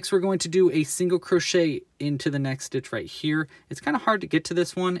 Next, we're going to do a single crochet into the next stitch right here. It's kind of hard to get to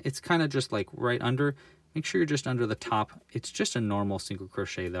this one. It's kind of just like right under. Make sure you're just under the top. It's just a normal single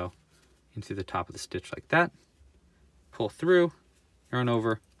crochet though, into the top of the stitch like that. Pull through, yarn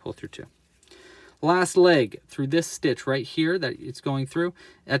over, pull through 2. Last leg through this stitch right here that it's going through,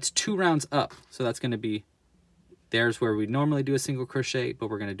 that's 2 rounds up. So that's going to be, there's where we normally do a single crochet, but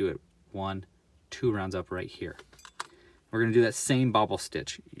we're going to do it 1, 2 rounds up right here. We're going to do that same bobble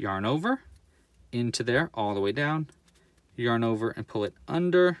stitch. Yarn over, into there, all the way down, yarn over and pull it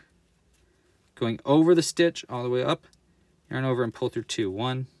under, going over the stitch all the way up, yarn over and pull through 2.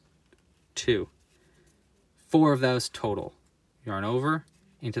 1, 2. 4 of those total. Yarn over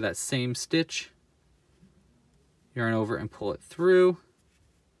into that same stitch, yarn over and pull it through,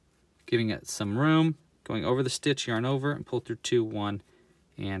 giving it some room, going over the stitch, yarn over and pull through 2, 1,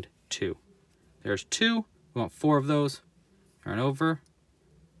 and 2. There's 2. We want 4 of those. Yarn over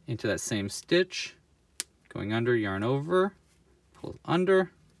into that same stitch, going under, yarn over, pull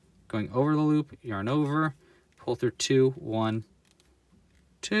under, going over the loop, yarn over, pull through 2, 1,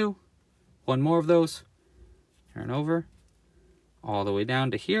 2. 1 more of those. Yarn over all the way down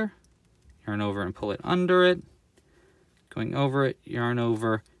to here, yarn over and pull it under it, going over it, yarn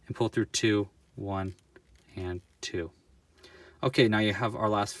over and pull through 2, 1, and 2. Okay, now you have our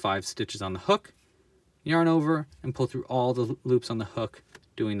last 5 stitches on the hook. Yarn over and pull through all the loops on the hook,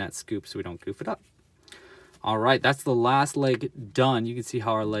 doing that scoop so we don't goof it up. All right, that's the last leg done. You can see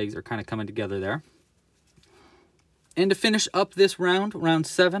how our legs are kind of coming together there. And to finish up this round, round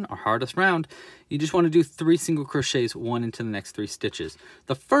 7, our hardest round, you just want to do 3 single crochets, 1 into the next 3 stitches.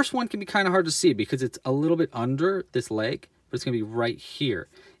 The first one can be kind of hard to see because it's a little bit under this leg, but it's going to be right here.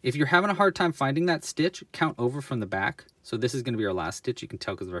 If you're having a hard time finding that stitch, count over from the back. So this is going to be our last stitch. You can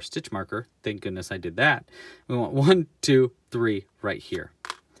tell because of our stitch marker. Thank goodness I did that. We want 1, 2, 3 right here.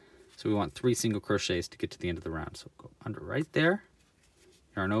 So we want 3 single crochets to get to the end of the round. So go under right there,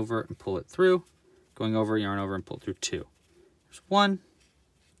 yarn over and pull it through, going over, yarn over and pull through 2. There's 1,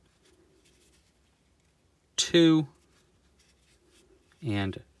 2,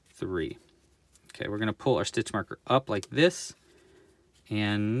 and 3. Okay, we're going to pull our stitch marker up like this,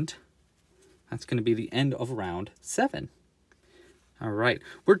 and that's going to be the end of round 7. All right,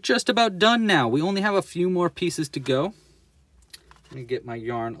 we're just about done now. We only have a few more pieces to go. Let me get my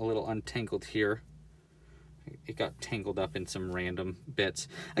yarn a little untangled here. It got tangled up in some random bits.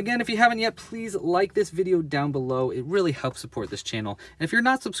 Again, if you haven't yet, please like this video down below. It really helps support this channel. And if you're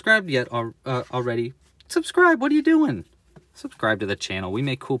not subscribed yet already, subscribe. What are you doing? Subscribe to the channel. We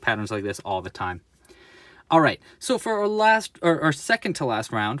make cool patterns like this all the time. All right, so for our second to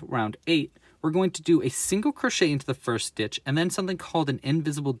last round, round 8, we're going to do a single crochet into the first stitch and then something called an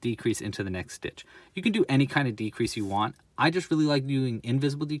invisible decrease into the next stitch. You can do any kind of decrease you want. I just really like doing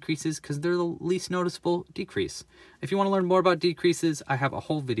invisible decreases because they're the least noticeable decrease. If you want to learn more about decreases, I have a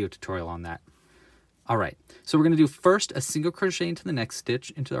whole video tutorial on that. All right, so we're going to do first a single crochet into the next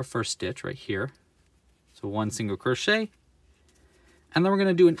stitch, into our first stitch right here. So 1 single crochet. And then we're going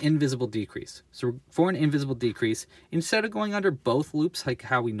to do an invisible decrease. So for an invisible decrease, instead of going under both loops like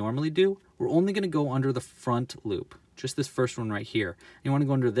how we normally do, we're only going to go under the front loop, just this first one right here. You want to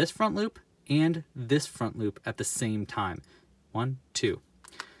go under this front loop and this front loop at the same time. 1, 2.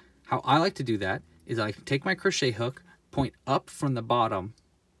 How I like to do that is I take my crochet hook, point up from the bottom,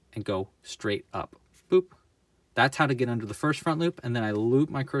 and go straight up. Boop. That's how to get under the first front loop, and then I loop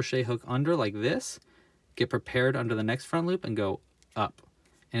my crochet hook under like this, get prepared under the next front loop, and go up.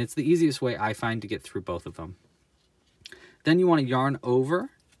 And it's the easiest way I find to get through both of them. Then you want to yarn over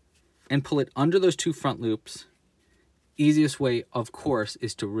and pull it under those 2 front loops. Easiest way, of course,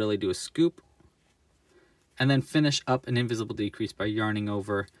 is to really do a scoop and then finish up an invisible decrease by yarning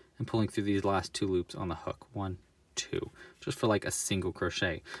over and pulling through these last 2 loops on the hook. 1, 2, just for like a single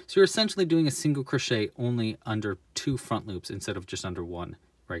crochet. So you're essentially doing a single crochet only under 2 front loops instead of just under 1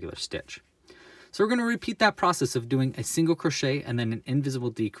 regular stitch. So we're going to repeat that process of doing a single crochet and then an invisible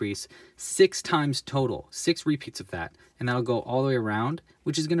decrease 6 times total, 6 repeats of that. And that'll go all the way around,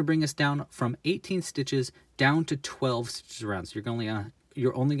 which is going to bring us down from 18 stitches down to 12 stitches around. So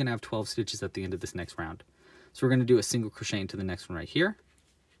you're only going to have 12 stitches at the end of this next round. So we're going to do a single crochet into the next one right here.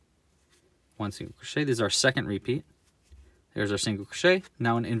 1 single crochet. This is our second repeat. There's our single crochet.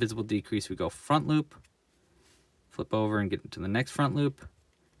 Now an invisible decrease, we go front loop, flip over and get into the next front loop.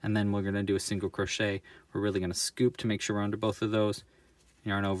 And then we're going to do a single crochet. We're really going to scoop to make sure we're under both of those.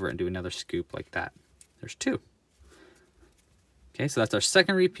 Yarn over and do another scoop like that. There's 2. Okay, so that's our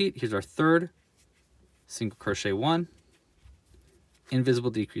second repeat. Here's our third. Single crochet 1.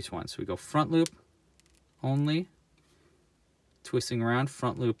 Invisible decrease 1. So we go front loop only. Twisting around,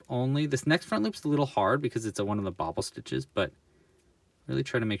 front loop only. This next front loop's a little hard because it's one of the bobble stitches, but really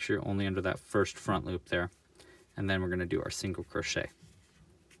try to make sure you're only under that first front loop there. And then we're going to do our single crochet.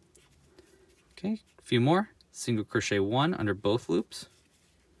 Okay, a few more. Single crochet 1 under both loops.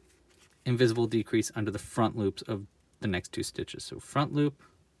 invisible decrease under the front loops of the next 2 stitches. So front loop,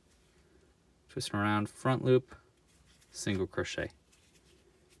 twist around, front loop, single crochet.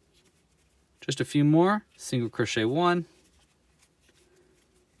 Just a few more, single crochet 1,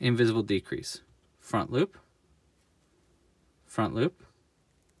 invisible decrease, front loop,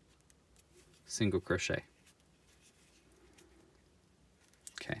 single crochet.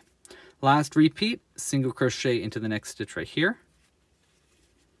 Okay, last repeat, single crochet into the next stitch right here,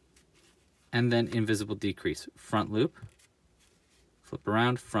 and then invisible decrease, front loop, flip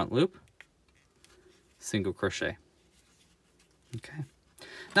around, front loop, single crochet. Okay,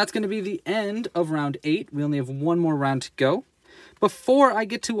 that's going to be the end of round 8. We only have one more round to go. Before I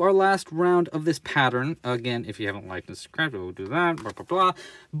get to our last round of this pattern, again, if you haven't liked and subscribed, we'll do that, blah, blah, blah.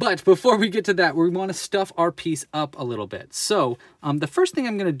 But before we get to that, we want to stuff our piece up a little bit. So the first thing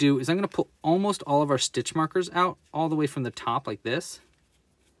I'm going to do is I'm going to pull almost all of our stitch markers out all the way from the top like this.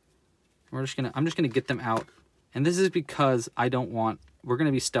 I'm just going to get them out. And this is because we're going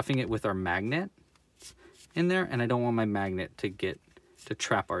to be stuffing it with our magnet in there, and I don't want my magnet to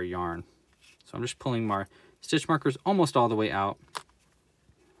trap our yarn. So I'm just pulling my stitch markers almost all the way out,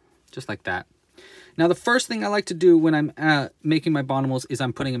 just like that. Now the first thing I like to do when I'm making my bonnemals is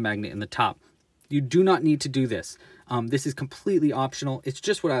I'm putting a magnet in the top. You do not need to do this. This is completely optional. It's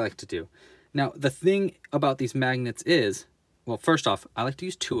just what I like to do. Now the thing about these magnets is, well, first off, I like to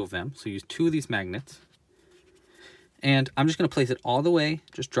use 2 of them. So use 2 of these magnets. And I'm just going to place it all the way,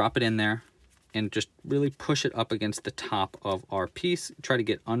 just drop it in there, and just really push it up against the top of our piece. Try to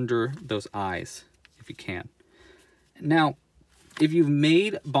get under those eyes if you can. Now, if you've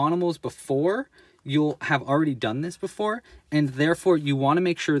made bonnemals before, you'll have already done this before, and therefore you want to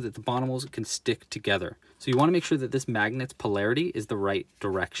make sure that the bonnemals can stick together. So you want to make sure that this magnet's polarity is the right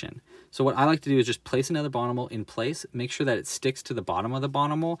direction. So what I like to do is just place another bonnemal in place, make sure that it sticks to the bottom of the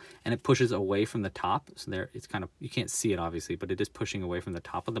bonnemal and it pushes away from the top. So there, it's kind of, you can't see it obviously, but it is pushing away from the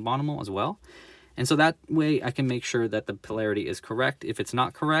top of the bonnemal as well. And so that way I can make sure that the polarity is correct. If it's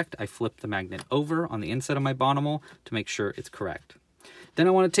not correct, I flip the magnet over on the inside of my bonnemal to make sure it's correct. Then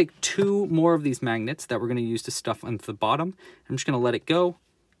I want to take 2 more of these magnets that we're going to use to stuff onto the bottom. I'm just going to let it go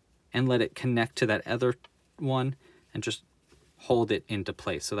and let it connect to that other one and just hold it into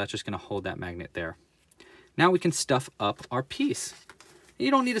place. So that's just going to hold that magnet there. Now we can stuff up our piece.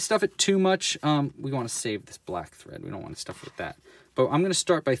 You don't need to stuff it too much. We want to save this black thread. We don't want to stuff it with that. But I'm going to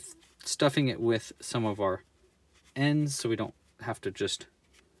start by stuffing it with some of our ends so we don't have to just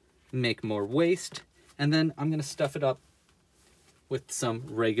make more waste. And then I'm going to stuff it up with some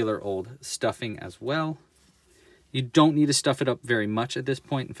regular old stuffing as well. You don't need to stuff it up very much at this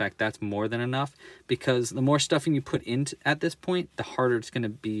point. In fact, that's more than enough, because the more stuffing you put in at this point, the harder it's going to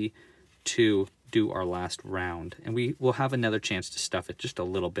be to do our last round. And we will have another chance to stuff it just a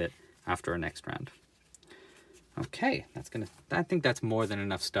little bit after our next round. Okay, I think that's more than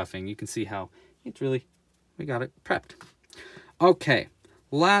enough stuffing. You can see how it's really, we got it prepped. Okay,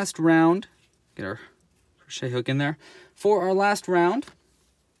 last round. Get our crochet hook in there. For our last round,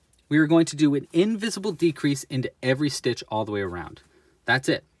 we are going to do an invisible decrease into every stitch all the way around. That's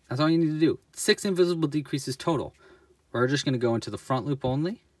it. That's all you need to do. 6 invisible decreases total. We're just going to go into the front loop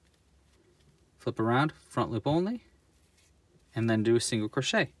only, flip around, front loop only, and then do a single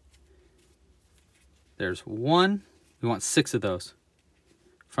crochet. There's 1. We want 6 of those.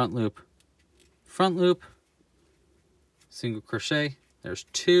 Front loop, single crochet. There's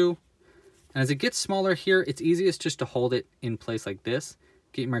 2. And as it gets smaller here, it's easiest just to hold it in place like this.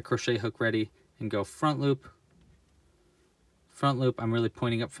 Get my crochet hook ready and go front loop. I'm really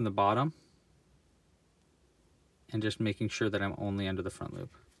pointing up from the bottom and just making sure that I'm only under the front loop,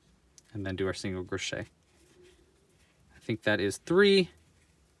 and then do our single crochet. I think that is 3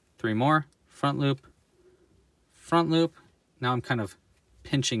 more, front loop. Now I'm kind of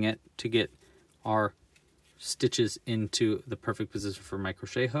pinching it to get our stitches into the perfect position for my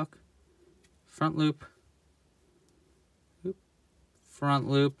crochet hook. Front loop, front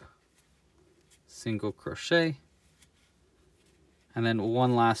loop, single crochet, and then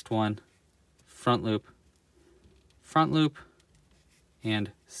one last one, front loop,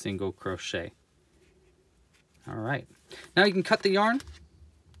 and single crochet. All right, now you can cut the yarn.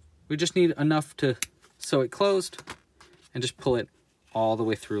 We just need enough to sew it closed and just pull it all the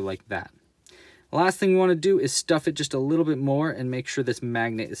way through like that. The last thing we want to do is stuff it just a little bit more and make sure this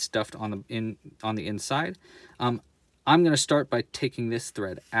magnet is stuffed on the inside. I'm going to start by taking this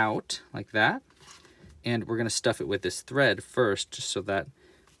thread out like that, and we're going to stuff it with this thread first just so that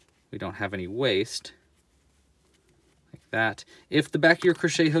we don't have any waste, like that. If the back of your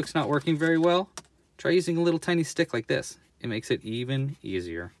crochet hook's not working very well, try using a little tiny stick like this. It makes it even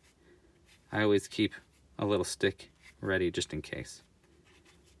easier. I always keep a little stick ready just in case.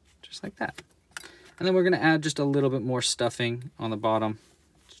 Just like that. And then we're going to add just a little bit more stuffing on the bottom.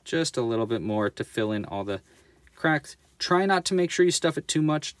 Just a little bit more to fill in all the cracks. Try not to make sure you stuff it too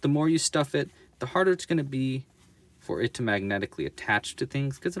much. The more you stuff it, the harder it's going to be for it to magnetically attach to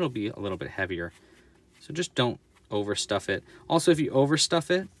things because it'll be a little bit heavier. So just don't overstuff it. Also, if you overstuff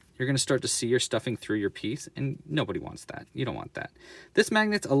it, you're going to start to see your stuffing through your piece, and nobody wants that. You don't want that. This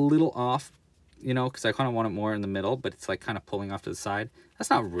magnet's a little off, you know, because I kind of want it more in the middle, but it's like kind of pulling off to the side. That's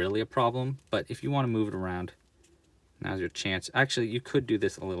not really a problem, but if you want to move it around, now's your chance. Actually, you could do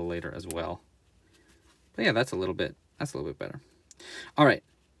this a little later as well. But yeah, that's a little bit better. All right,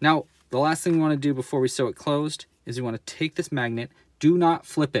 now the last thing we want to do before we sew it closed is we want to take this magnet. Do not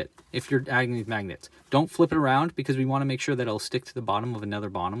flip it if you're adding these magnets. Don't flip it around because we want to make sure that it'll stick to the bottom of another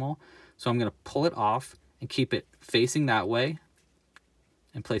bottomal. So I'm going to pull it off and keep it facing that way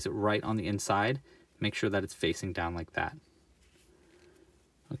and place it right on the inside. Make sure that it's facing down like that.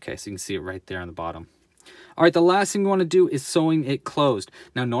 Okay, so you can see it right there on the bottom. All right, the last thing we want to do is sewing it closed.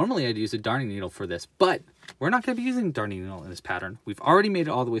 Now, normally I'd use a darning needle for this, but we're not going to be using a darning needle in this pattern. We've already made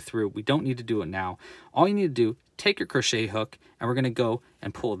it all the way through. We don't need to do it now. All you need to do, take your crochet hook, and we're going to go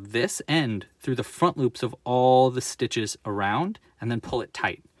and pull this end through the front loops of all the stitches around, and then pull it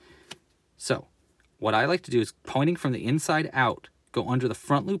tight. So what I like to do is, pointing from the inside out, go under the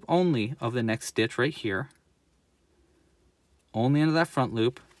front loop only of the next stitch right here. Only under that front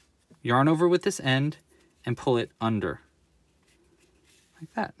loop. Yarn over with this end, and pull it under.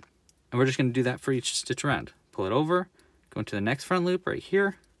 Like that. And we're just going to do that for each stitch around. Pull it over, go into the next front loop right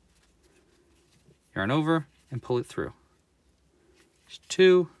here, yarn over, and pull it through. There's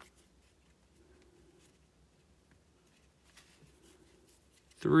 2,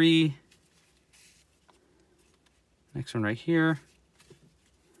 3, next one right here,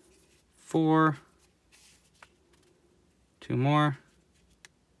 4, 2 more,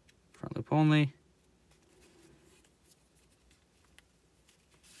 front loop only,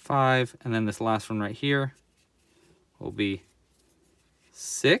 5, and then this last one right here will be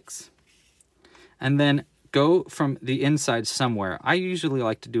 6. And then go from the inside somewhere. I usually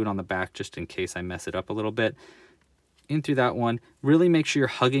like to do it on the back just in case I mess it up a little bit. In through that one. Really make sure you're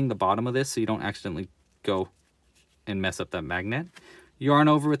hugging the bottom of this so you don't accidentally go and mess up that magnet. Yarn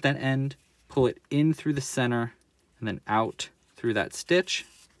over with that end, pull it in through the center, and then out through that stitch,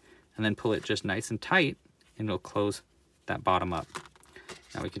 and then pull it just nice and tight, and it'll close that bottom up.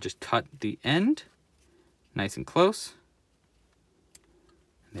 Now we can just cut the end nice and close.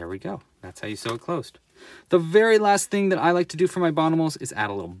 There we go. That's how you sew it closed. The very last thing that I like to do for my bonnemals is add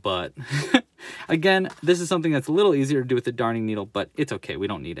a little butt. Again, this is something that's a little easier to do with the darning needle, but it's okay. We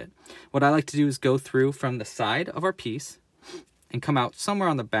don't need it. What I like to do is go through from the side of our piece and come out somewhere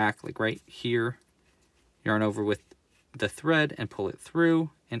on the back, like right here. Yarn over with the thread and pull it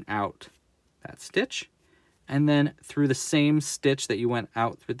through and out that stitch. And then through the same stitch that you went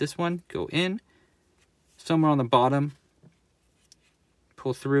out with this one, go in. Somewhere on the bottom,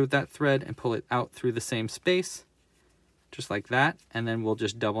 pull through that thread and pull it out through the same space, just like that. And then we'll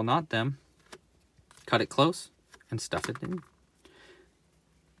just double knot them, cut it close, and stuff it in.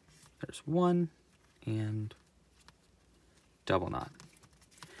 There's 1 and double knot.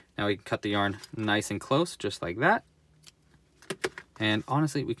 Now we can cut the yarn nice and close, just like that. And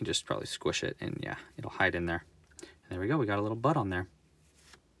honestly, we can just probably squish it, and yeah, it'll hide in there. And there we go, we got a little butt on there.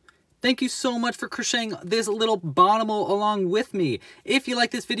 Thank you so much for crocheting this little bonnemal along with me. If you like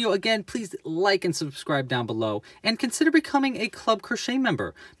this video, again, please like and subscribe down below, and consider becoming a Club Crochet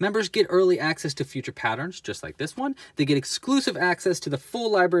member. Members get early access to future patterns, just like this one. They get exclusive access to the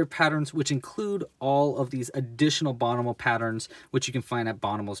full library of patterns, which include all of these additional bonnemal patterns, which you can find at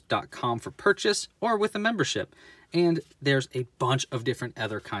bonnemals.com for purchase or with a membership. And there's a bunch of different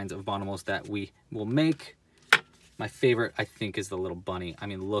other kinds of bonnemals that we will make. My favorite, I think, is the little bunny. I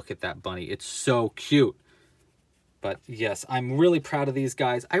mean, look at that bunny. It's so cute. But yes, I'm really proud of these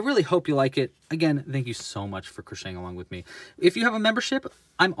guys. I really hope you like it. Again, thank you so much for crocheting along with me. If you have a membership,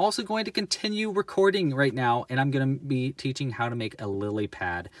 I'm also going to continue recording right now, and I'm going to be teaching how to make a lily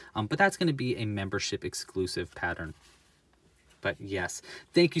pad. But that's going to be a membership exclusive pattern. But yes,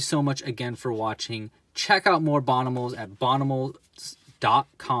 thank you so much again for watching. Check out more bonnemals at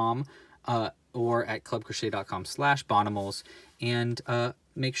bonnemals.com or at clubcrochet.com/bonnemals, and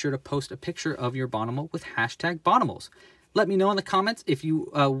make sure to post a picture of your bonnemal with #bonnemals. Let me know in the comments if you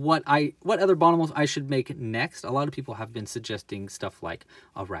what other bonnemals I should make next. A lot of people have been suggesting stuff like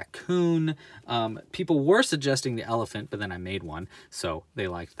a raccoon. People were suggesting the elephant, but then I made one, so they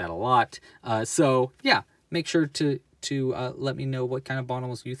liked that a lot. So yeah, make sure to to let me know what kind of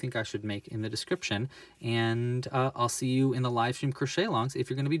bonnetals you think I should make in the description. And I'll see you in the live stream crochet alongs if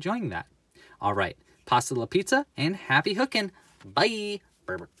you're going to be joining that. All right. Pasta la pizza and happy hooking. Bye.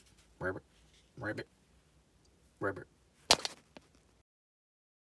 Rabbit. Rabbit. Rabbit. Rabbit.